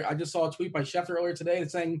Sunday. I just saw a tweet by Schefter earlier today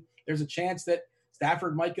that's saying there's a chance that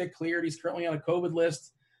Stafford might get cleared. He's currently on a COVID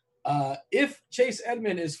list. If Chase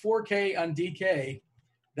Edmonds is 4K on DK,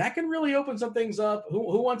 that can really open some things up.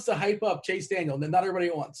 Who wants to hype up Chase Daniel? Not everybody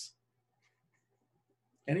at once.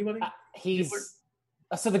 Anybody?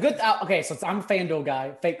 So I'm a FanDuel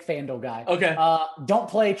guy, fake FanDuel guy. Okay. Don't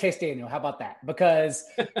play Chase Daniel. How about that? Because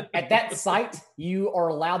at that site, you are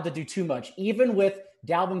allowed to do too much. Even with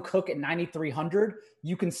Dalvin Cook at 9,300,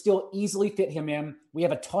 you can still easily fit him in. We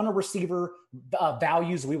have a ton of receiver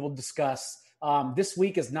values we will discuss. This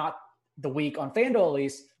week is not the week on FanDuel, at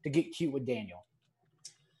least, to get cute with Daniel.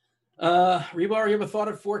 Rebar, you have a thought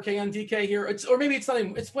at 4K on DK here? It's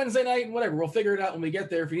Wednesday night, whatever. We'll figure it out when we get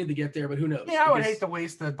there if we need to get there, but who knows? Yeah, I would hate to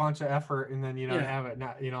waste a bunch of effort and then, have it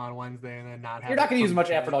not, on Wednesday and then not have You're not going to use much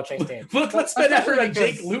effort on Chase Daniel. Let's spend effort on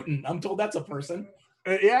Jake Luton. I'm told that's a person.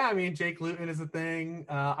 Yeah, I mean, Jake Luton is a thing.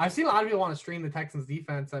 I've seen a lot of people want to stream the Texans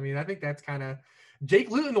defense. I mean, I think that's kind of Jake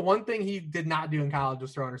Luton. The one thing he did not do in college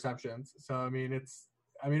was throw interceptions. So, I mean,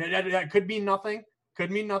 that could mean nothing. Could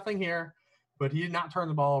mean nothing here. But he did not turn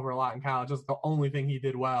the ball over a lot in college. That's the only thing he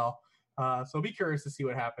did well. So be curious to see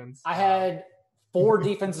what happens. I had 4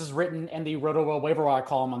 defenses written in the Roto waiver wire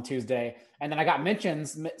column on Tuesday. And then I got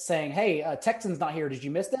mentions saying, hey, Texans not here. Did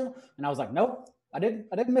you miss them? And I was like, nope, I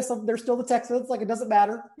didn't miss them. They're still the Texans. Like, it doesn't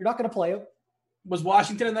matter. You're not going to play them. Was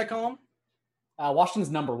Washington in that column?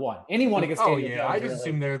 Washington's number 1. Anyone against Daniel Jones, I just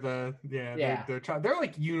assume they're they're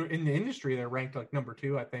like in the industry. They're ranked like number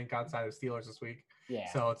 2, I think, outside of Steelers this week. Yeah.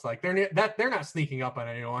 So it's like they're not sneaking up on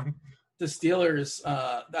anyone. The Steelers,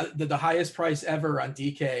 the highest price ever on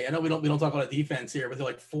DK. I know we don't talk about a defense here, but they're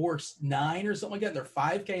like 4.9 or something like that. They're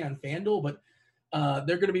 5K on FanDuel, but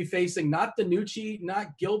they're going to be facing not DiNucci,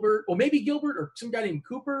 not Gilbert, or maybe Gilbert or some guy named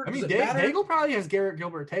Cooper. I mean, Daigle probably has Garrett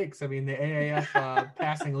Gilbert takes. I mean, the AAF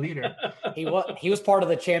passing leader. He was part of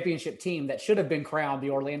the championship team that should have been crowned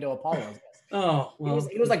the Orlando Apollos. Oh, well.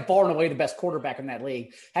 He was like far and away the best quarterback in that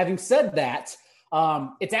league. Having said that,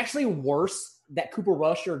 it's actually worse that Cooper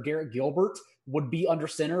Rush or Garrett Gilbert would be under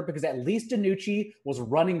center because at least DiNucci was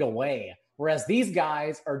running away, whereas these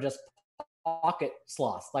guys are just pocket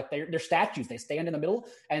sloths. Like they're statues. They stand in the middle,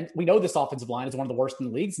 and we know this offensive line is one of the worst in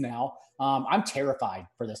the leagues now. I'm terrified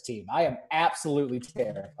for this team. I am absolutely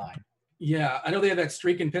terrified. Yeah, I know they have that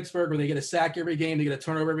streak in Pittsburgh where they get a sack every game, they get a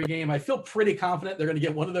turnover every game. I feel pretty confident they're going to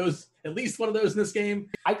get one of those, at least one of those in this game.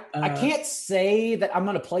 I can't say that I'm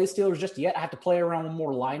going to play Steelers just yet. I have to play around with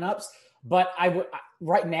more lineups, but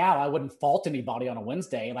right now I wouldn't fault anybody on a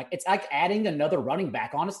Wednesday. Like it's like adding another running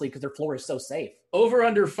back, honestly, because their floor is so safe. Over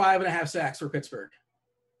under 5.5 sacks for Pittsburgh.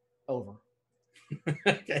 Over.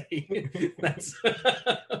 Okay. That's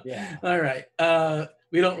yeah. All right.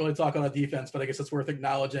 We don't really talk on the defense, but I guess it's worth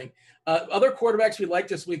acknowledging. Other quarterbacks we like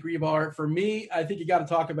this week, Rebar. For me, I think you got to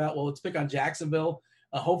talk about, let's pick on Jacksonville.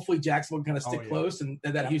 Hopefully Jacksonville can kind of stick close and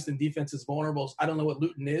that Houston defense is vulnerable. I don't know what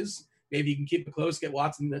Luton is. Maybe you can keep it close, get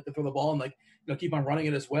Watson to throw the ball and keep on running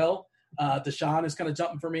it as well. Deshaun is kind of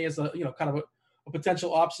jumping for me as a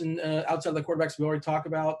potential option outside of the quarterbacks we already talked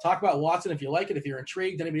about. Talk about Watson if you like it, if you're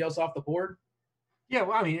intrigued. Anybody else off the board? Yeah,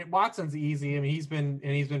 well, I mean, Watson's easy. I mean, he's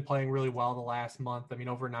been playing really well the last month. I mean,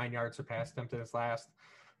 over 9 yards surpassed him to his last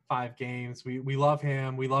 5 games. We love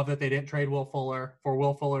him. We love that they didn't trade Will Fuller for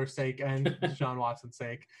Will Fuller's sake and Deshaun Watson's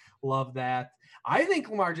sake. Love that. I think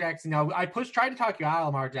Lamar Jackson. Now, I tried to talk you out of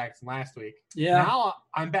Lamar Jackson last week. Yeah. Now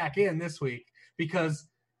I'm back in this week because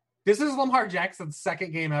this is Lamar Jackson's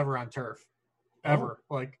second game ever on turf. Ever.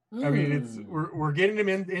 I mean, we're getting him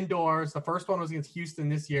indoors. The first one was against Houston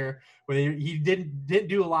this year, where he didn't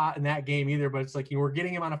do a lot in that game either. But it's like we're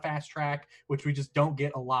getting him on a fast track, which we just don't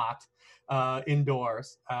get a lot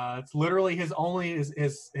indoors. It's literally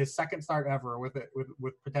his second start ever with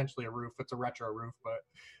potentially a roof. It's a retro roof,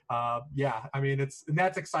 but yeah, I mean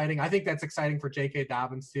that's exciting. I think that's exciting for J.K.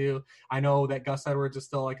 Dobbins too. I know that Gus Edwards is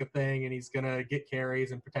still like a thing, and he's gonna get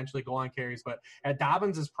carries and potentially go on carries. But at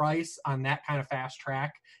Dobbins' price on that kind of fast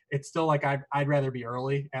track, it's still like I'd rather be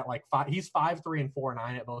early at like 5. He's 5.3 and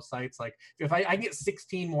 4.9 at both sites. Like if I get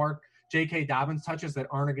 16 more J.K. Dobbins touches that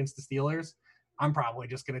aren't against the Steelers, I'm probably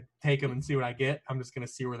just going to take them and see what I get. I'm just going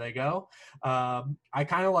to see where they go. I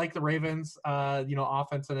kind of like the Ravens,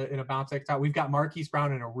 offense in a bounce back. We've got Marquise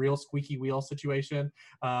Brown in a real squeaky wheel situation,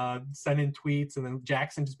 sending tweets. And then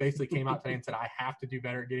Jackson just basically came out today and said, I have to do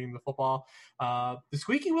better at getting the football. The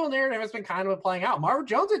squeaky wheel narrative has been kind of playing out. Marvin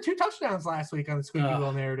Jones had 2 touchdowns last week on the squeaky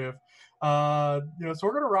wheel narrative. So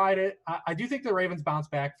we're going to ride it. I do think the Ravens bounce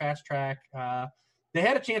back, fast track. They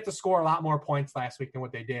had a chance to score a lot more points last week than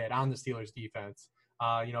what they did on the Steelers defense.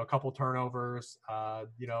 A couple turnovers,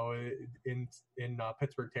 in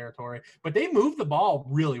Pittsburgh territory. But they moved the ball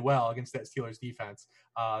really well against that Steelers defense.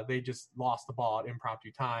 They just lost the ball at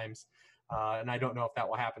impromptu times. And I don't know if that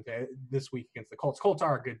will happen this week against the Colts. Colts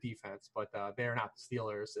are a good defense, but they are not the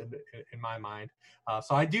Steelers in my mind.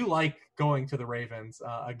 So I do like going to the Ravens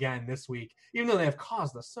again this week, even though they have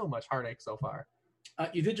caused us so much heartache so far.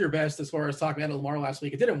 You did your best as far as talking about Lamar last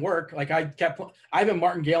week. It didn't work. Like I've been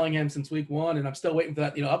martingaling him since week 1, and I'm still waiting for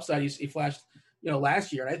that, upside he flashed,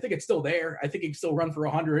 last year. And I think it's still there. I think he can still run for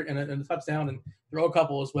 100 and a touchdown and throw a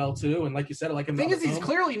couple as well too. And like you said, I like him. The thing is, he's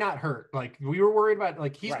clearly not hurt. Like we were worried about,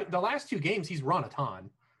 like the last 2 games he's run a ton.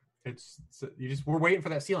 We're waiting for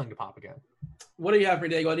that ceiling to pop again. What do you have for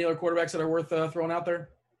Diego? Any other quarterbacks that are worth throwing out there?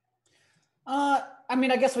 I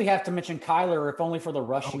mean, I guess we have to mention Kyler, if only for the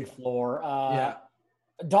rushing floor.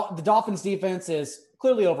 The Dolphins defense is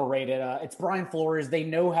clearly overrated. It's Brian Flores. They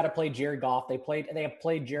know how to play Jared Goff. They have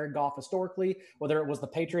played Jared Goff historically, whether it was the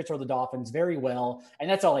Patriots or the Dolphins, very well. And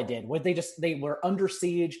that's all they did. They were under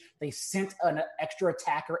siege. They sent an extra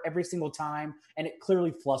attacker every single time, and it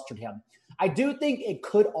clearly flustered him. I do think it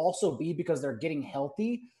could also be because they're getting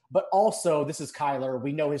healthy, but also this is Kyler.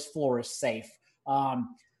 We know his floor is safe.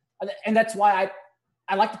 And that's why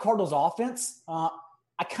I like the Cardinals offense.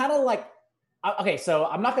 I kind of like, okay, so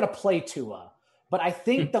I'm not going to play Tua, but I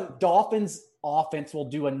think the Dolphins offense will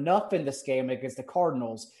do enough in this game against the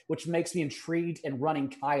Cardinals, which makes me intrigued in running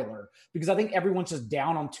Kyler, because I think everyone's just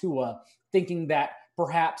down on Tua, thinking that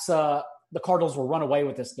perhaps the Cardinals will run away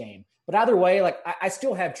with this game. But either way, like I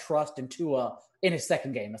still have trust in Tua in his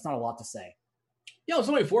second game. That's not a lot to say. Yeah, it's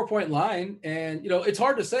only a 4-point line, and it's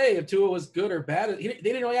hard to say if Tua was good or bad. They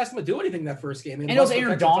didn't really ask him to do anything that first game. And it was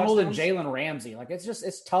Aaron Donald and Jalen Ramsey. Like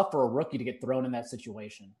it's tough for a rookie to get thrown in that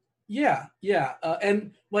situation. Yeah.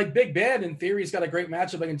 And like Big Ben, in theory, he's got a great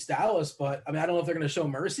matchup against Dallas, but I mean, I don't know if they're going to show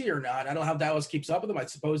mercy or not. I don't know how Dallas keeps up with them. I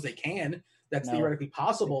suppose they can. That's theoretically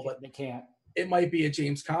possible, but they can't. It might be a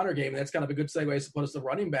James Conner game, and that's kind of a good segue, I suppose, to the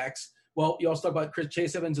running backs. Well, you also talk about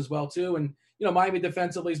Chase Evans as well, too. And, Miami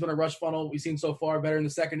defensively has been a rush funnel we've seen so far, better in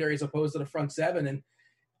the secondary as opposed to the front seven. And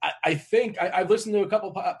I think I've listened to a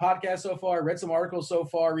couple podcasts so far, read some articles so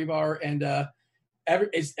far, Rebar, and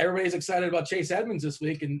everybody's excited about Chase Edmonds this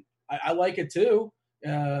week, and I like it too.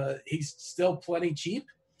 He's still plenty cheap,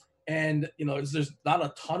 and there's not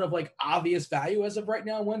a ton of like obvious value as of right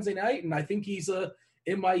now on Wednesday night, and I think he's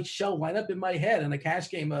in my shell lineup in my head in a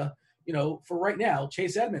cash game. For right now,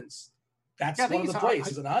 Chase Edmonds, that's one of the plays,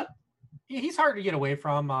 is it not? He's hard to get away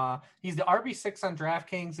from. He's the RB6 on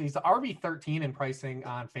DraftKings. He's the RB13 in pricing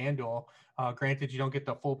on FanDuel. Granted, you don't get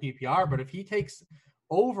the full PPR, but if he takes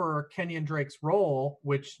over Kenyon Drake's role,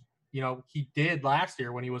 which he did last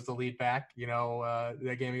year when he was the lead back,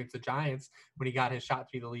 that game against the Giants when he got his shot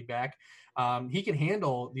to be the lead back, he can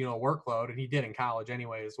handle, workload, and he did in college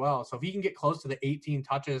anyway as well. So if he can get close to the 18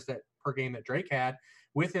 touches that per game that Drake had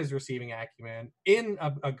with his receiving acumen in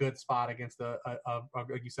a good spot against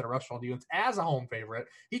like you said, a rush funnel defense as a home favorite,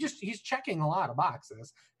 he's checking a lot of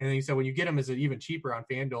boxes. And then you said when you get him as an even cheaper on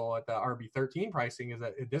FanDuel at the RB13 pricing, is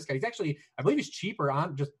that this guy, he's actually, I believe he's cheaper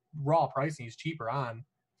on just raw pricing. He's cheaper on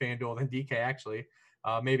FanDuel than DK actually.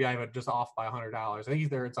 Maybe I have it just off by $100. I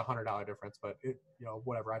think it's a $100 difference, but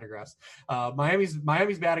whatever. I digress. Miami's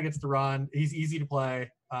bad against the run. He's easy to play.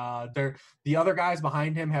 The other guys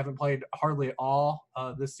behind him haven't played hardly at all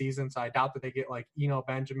this season, so I doubt that they get like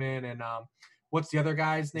Benjamin and what's the other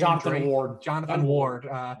guy's name? Jonathan Ward. Jonathan Ward.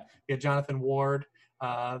 Jonathan Ward.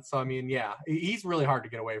 So I mean, he's really hard to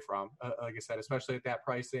get away from. Like I said, especially at that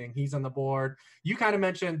pricing, he's on the board. You kind of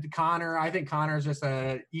mentioned Connor. I think Connor's just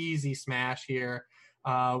an easy smash here.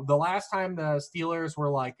 The last time the Steelers were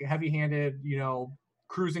like heavy-handed,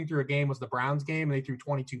 cruising through a game was the Browns game, and they threw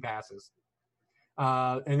 22 passes.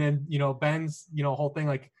 And then, Ben's, whole thing,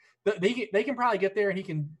 like they can probably get there and he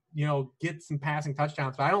can, get some passing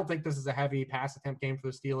touchdowns, but I don't think this is a heavy pass attempt game for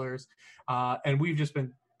the Steelers. And we've just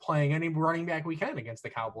been playing any running back we can against the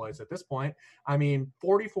Cowboys at this point. I mean,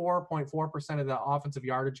 44.4% of the offensive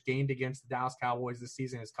yardage gained against the Dallas Cowboys this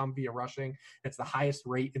season has come via rushing. It's the highest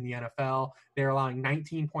rate in the NFL. They're allowing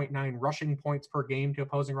 19.9 rushing points per game to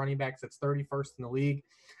opposing running backs. That's 31st in the league.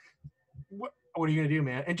 What are you going to do,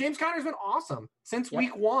 man? And James Conner's been awesome since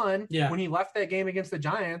week 1 when he left that game against the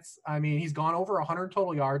Giants. I mean, he's gone over 100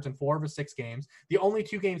 total yards in 4 of his 6 games. The only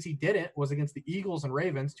 2 games he didn't was against the Eagles and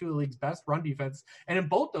Ravens, 2 of the league's best run defense. And in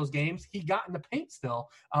both those games, he got in the paint still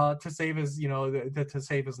to save his, to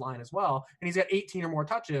save his line as well. And he's got 18 or more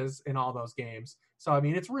touches in all those games. So, I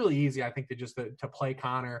mean, it's really easy, I think, to play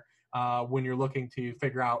Conner when you're looking to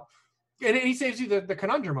figure out. And he saves you the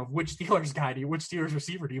conundrum of which Steelers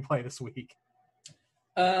receiver do you play this week?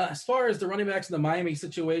 As far as the running backs in the Miami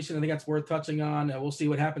situation, I think that's worth touching on. We'll see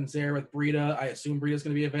what happens there with Breida. I assume Breida's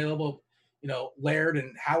going to be available. Laird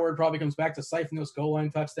and Howard probably comes back to siphon those goal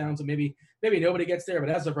line touchdowns, and maybe nobody gets there. But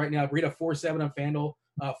as of right now, Breida 4.7 on FanDuel,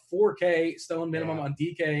 4K stone minimum on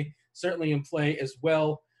DK, certainly in play as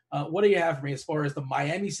well. What do you have for me as far as the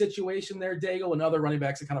Miami situation there, Daigle, and other running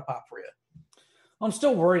backs that kind of pop for you? I'm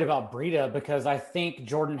still worried about Breida because I think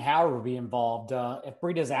Jordan Howard will be involved. If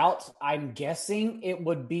Breida's out, I'm guessing it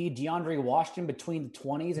would be DeAndre Washington between the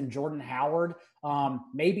 20s and Jordan Howard.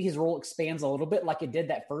 Maybe his role expands a little bit like it did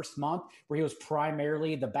that first month where he was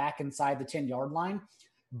primarily the back inside the 10-yard line.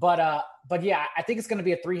 But yeah, I think it's going to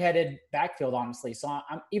be a three-headed backfield, honestly. So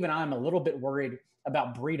I'm a little bit worried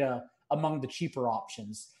about Breida among the cheaper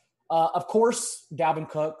options. Of course, Dalvin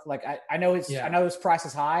Cook. Like I know his price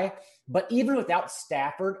is high, but even without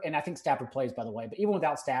Stafford, and I think Stafford plays, by the way, but even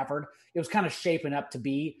without Stafford, it was kind of shaping up to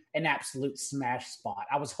be an absolute smash spot.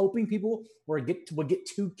 I was hoping people would get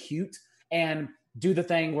too cute and do the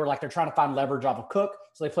thing where like they're trying to find leverage off of Cook.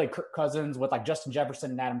 So they play Kirk Cousins with like Justin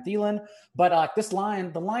Jefferson and Adam Thielen. But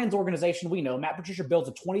the Lions organization, we know Matt Patricia builds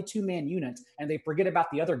a 22-man unit and they forget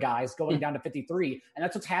about the other guys going down to 53. And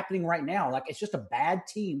that's what's happening right now. Like it's just a bad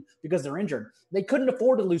team because they're injured. They couldn't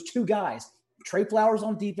afford to lose two guys, Trey Flowers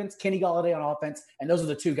on defense, Kenny Golladay on offense. And those are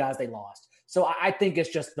the two guys they lost. So I think it's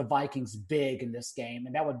just the Vikings big in this game,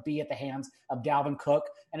 and that would be at the hands of Dalvin Cook.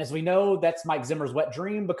 And as we know, that's Mike Zimmer's wet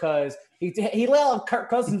dream because he let Kirk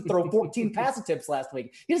Cousins throw 14 pass attempts last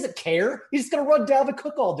week. He doesn't care. He's just going to run Dalvin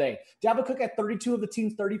Cook all day. Dalvin Cook had 32 of the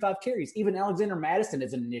team's 35 carries. Even Alexander Mattison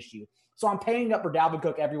isn't an issue. So I'm paying up for Dalvin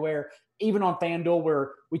Cook everywhere, even on FanDuel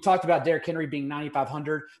where we talked about Derrick Henry being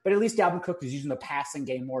 9,500, but at least Dalvin Cook is using the passing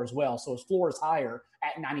game more as well. So his floor is higher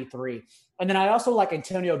at 93. And then I also like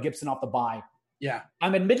Antonio Gibson off the bye. Yeah.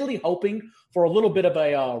 I'm admittedly hoping for a little bit of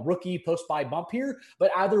a rookie post-bye bump here,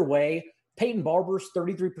 but either way, Peyton Barber's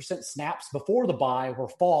 33% snaps before the bye were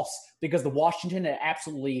false because the Washington had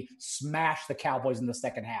absolutely smashed the Cowboys in the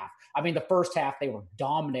second half. I mean, the first half they were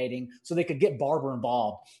dominating so they could get Barber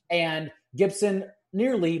involved. And Gibson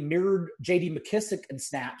nearly mirrored J.D. McKissick in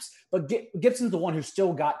snaps, but Gibson's the one who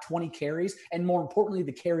still got 20 carries and more importantly,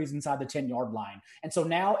 the carries inside the 10-yard line. And so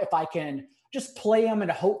now if I can just play him and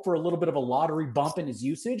hope for a little bit of a lottery bump in his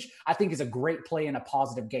usage, I think is a great play in a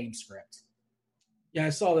positive game script. Yeah, I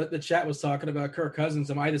saw that the chat was talking about Kirk Cousins.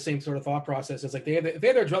 Am I the same sort of thought process? It's like if they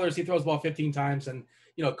have their druthers, he throws the ball 15 times, and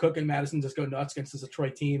Cook and Madison just go nuts against this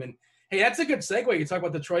Detroit team. And hey, that's a good segue. You talk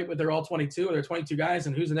about Detroit with their all 22, or their 22 guys,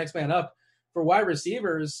 and who's the next man up for wide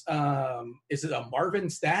receivers? Is it a Marvin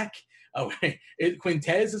stack?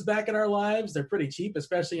 Quintez is back in our lives. They're pretty cheap,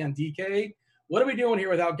 especially on DK. What are we doing here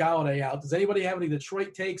without Golladay out? Does anybody have any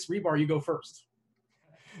Detroit takes? Rebar, you go first.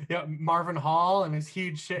 Yeah, Marvin Hall and his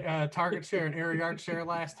huge target share and air yard share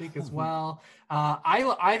last week as well.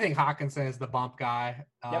 I think Hawkinson is the bump guy.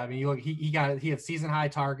 Yep. I mean, you look, he had season high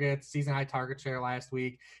target share last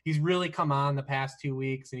week. He's really come on the past 2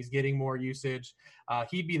 weeks and he's getting more usage.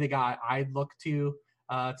 He'd be the guy I'd look to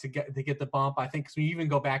get the bump. I think so. You even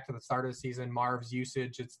go back to the start of the season, Marv's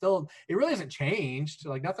usage, it really hasn't changed.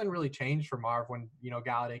 Like nothing really changed for Marv when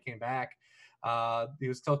Golladay came back. He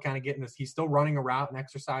was still kind of getting this. He's still running a route and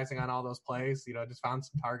exercising on all those plays. Just found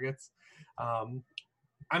some targets. I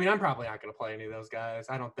mean, I'm probably not going to play any of those guys.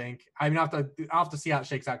 I don't think. I mean, I'll have to see how it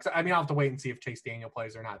shakes out. I'll have to wait and see if Chase Daniel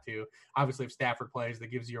plays or not too. Obviously, if Stafford plays,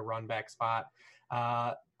 that gives you a run back spot.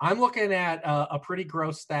 I'm looking at a pretty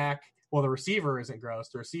gross stack. Well, the receiver isn't gross.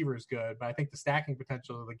 The receiver is good, but I think the stacking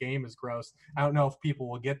potential of the game is gross. I don't know if people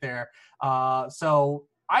will get there. So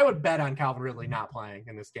I would bet on Calvin Ridley not playing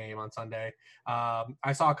in this game on Sunday.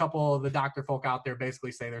 I saw a couple of the doctor folk out there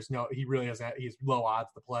basically say he really hasn't, he's low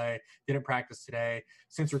odds to play, didn't practice today.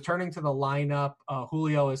 Since returning to the lineup,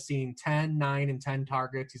 Julio has seen 10, 9, and 10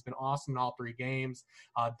 targets. He's been awesome in all 3 games.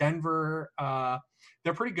 Denver,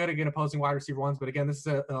 they're pretty good at getting opposing wide receiver ones, but again, this is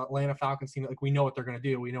an Atlanta Falcons team. Like we know what they're going to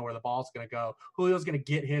do. We know where the ball's going to go. Julio's going to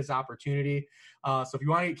get his opportunity. So if you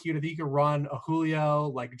want to get cute, if you can run a Julio,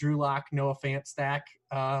 like Drew Lock, Noah Fant stack.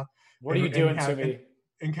 What are you doing to me?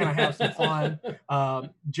 And kind of have some fun.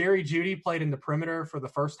 Jerry Jeudy played in the perimeter for the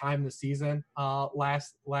first time this season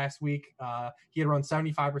last week. He had run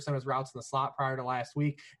 75% of his routes in the slot prior to last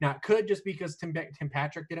week. Now, it could just because Tim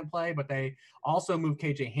Patrick didn't play, but they also moved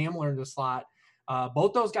KJ Hamler into the slot.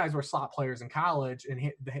 Both those guys were slot players in college,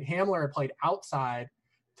 and Hamler had played outside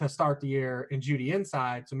to start the year and Jeudy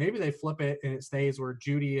inside. So maybe they flip it and it stays where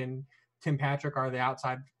Jeudy and Tim Patrick are the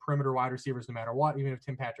outside perimeter wide receivers no matter what, even if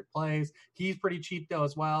Tim Patrick plays. He's pretty cheap, though,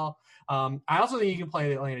 as well. I also think you can play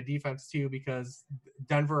the Atlanta defense, too, because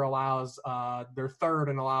Denver allows they're third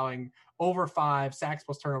in allowing over 5 sacks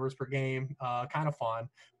plus turnovers per game. Kind of fun.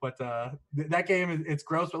 But that game, it's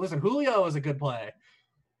gross. But listen, Julio is a good play.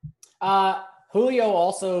 Julio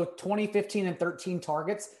also 20, 15, and 13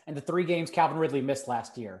 targets in the 3 games Calvin Ridley missed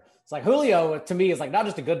last year. It's like Julio, to me, is like not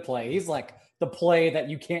just a good play. He's like the play that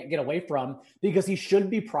you can't get away from, because he should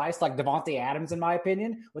be priced like Devontae Adams, in my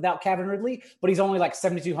opinion, without Calvin Ridley, but he's only like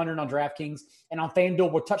 7,200 on DraftKings. And on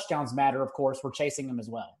FanDuel, where touchdowns matter, of course, we're chasing him as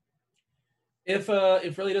well. If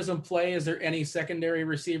Ridley doesn't play, is there any secondary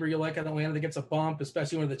receiver you like in Atlanta that gets a bump,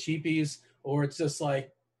 especially one of the cheapies, or it's just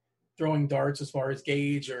like throwing darts as far as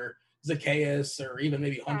Gage or Zacchaeus or even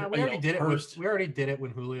maybe Hunter? We already did it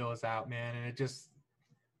when Julio was out, man, and it just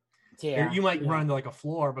you might run into like a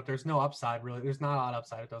floor, but there's no upside really. There's not a lot of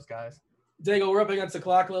upside with those guys. Dago, we're up against the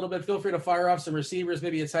clock a little bit. Feel free to fire off some receivers,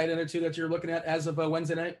 maybe a tight end or two that you're looking at as of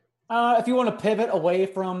Wednesday night. If you want to pivot away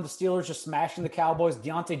from the Steelers just smashing the Cowboys,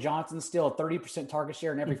 Deontay Johnson's still a 30% target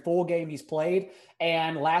share in every full game he's played.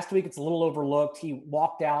 And last week, it's a little overlooked. He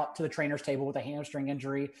walked out to the trainer's table with a hamstring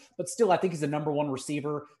injury, but still, I think he's the number one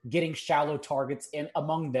receiver, getting shallow targets in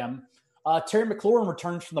among them. Terry McLaurin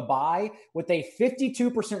returns from the bye with a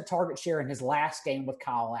 52% target share in his last game with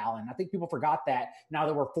Kyle Allen. I think people forgot that now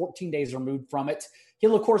that we're 14 days removed from it.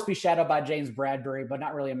 He'll, of course, be shadowed by James Bradbury, but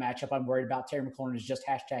not really a matchup I'm worried about. Terry McLaurin is just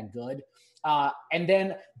 #good. And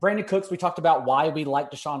then Brandon Cooks, we talked about why we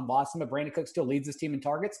like Deshaun Watson, but Brandon Cooks still leads his team in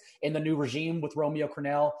targets in the new regime with Romeo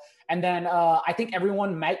Crennel. And then I think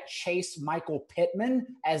everyone might chase Michael Pittman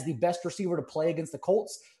as the best receiver to play against the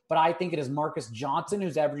Colts, but I think it is Marcus Johnson,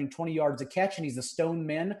 who's averaging 20 yards a catch, and he's a stone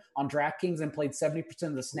min on DraftKings and played 70%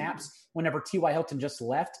 of the snaps whenever T.Y. Hilton just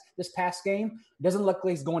left this past game. Doesn't look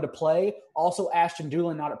like he's going to play. Also, Ashton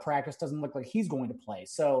Doolin not at practice. Doesn't look like he's going to play.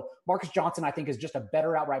 So Marcus Johnson, I think, is just a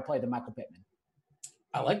better outright play than Michael Pittman.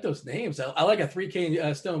 I like those names. I like a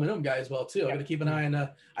 3K stone minimum guy as well too. I got to keep an eye on.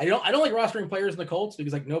 I don't like rostering players in the Colts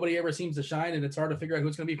because like nobody ever seams to shine, and it's hard to figure out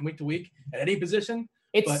who's going to be from week to week at any position.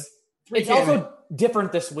 It's also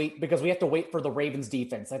different this week because we have to wait for the Ravens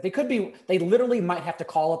defense. Like they literally might have to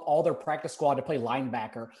call up all their practice squad to play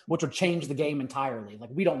linebacker, which would change the game entirely. Like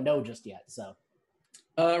we don't know just yet. So,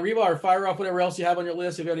 Rebar, fire off whatever else you have on your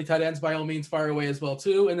list. If you have any tight ends, by all means, fire away as well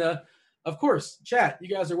too. And of course, chat. You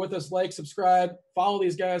guys are with us. Like, subscribe, follow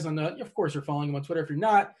these guys on. Of course, you're following them on Twitter. If you're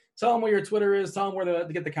not, tell them where your Twitter is. Tell them where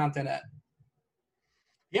to get the content at.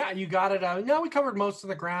 Yeah, you got it. We covered most of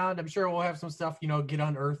the ground. I'm sure we'll have some stuff, get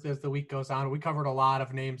unearthed as the week goes on. We covered a lot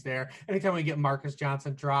of names there. Anytime we get Marcus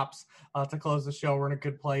Johnson drops to close the show, we're in a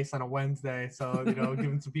good place on a Wednesday. So,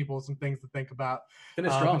 giving some people some things to think about.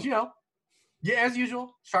 Finish strong. But, as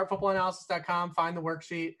usual, sharpfootballanalysis.com. Find the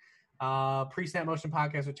worksheet. Pre-snap motion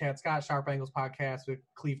podcast with Chad Scott, Sharp Angles podcast with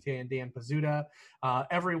Cleve Tay and Dan Pizzuta.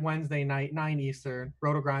 Every Wednesday night, 9 Eastern,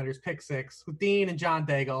 Roto Grinders Pick 6 with Dean and John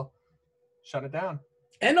Daigle. Shut it down.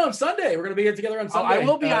 And on Sunday, we're going to be together on Sunday. I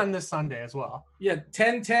will be on this Sunday as well. Yeah,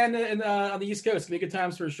 10-10 on the East Coast. It's going to be good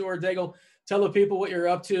times for sure. Daigle, tell the people what you're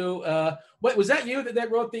up to. What was that you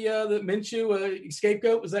that wrote the Minshew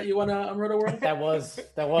scapegoat? Was that you on Roto World? That was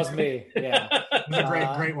me. Yeah, it was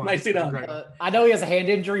a great one. Nicely done. I know he has a hand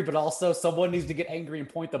injury, but also someone needs to get angry and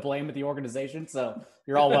point the blame at the organization. So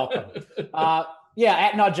you're all welcome.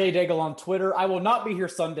 At Not J Daigle on Twitter. I will not be here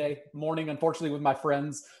Sunday morning, unfortunately, with my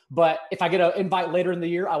friends. But if I get an invite later in the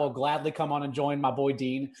year, I will gladly come on and join my boy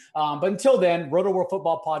Dean. But until then, Roto World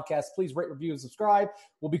Football Podcast, please rate, review, and subscribe.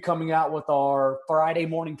 We'll be coming out with our Friday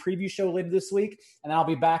morning preview show later this week. And then I'll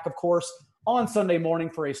be back, of course, on Sunday morning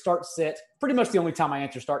for a start sit. Pretty much the only time I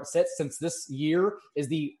answer start sit, since this year is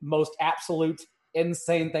the most absolute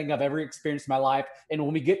insane thing I've ever experienced in my life. And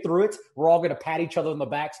when we get through it, we're all going to pat each other on the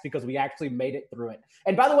backs because we actually made it through it.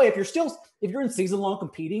 And by the way, if you're in season long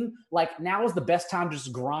competing, like now is the best time to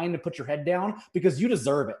just grind and put your head down because you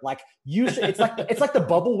deserve it. Like it's like the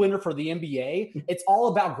bubble winner for the NBA. It's all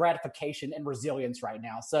about gratification and resilience right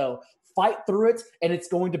now. So fight through it. And it's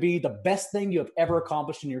going to be the best thing you have ever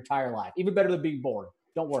accomplished in your entire life. Even better than being bored.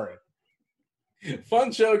 Don't worry.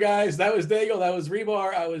 Fun show, guys. That was Daigle. That was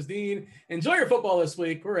Rebar. I was Dean. Enjoy your football this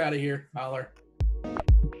week. We're out of here. Holler.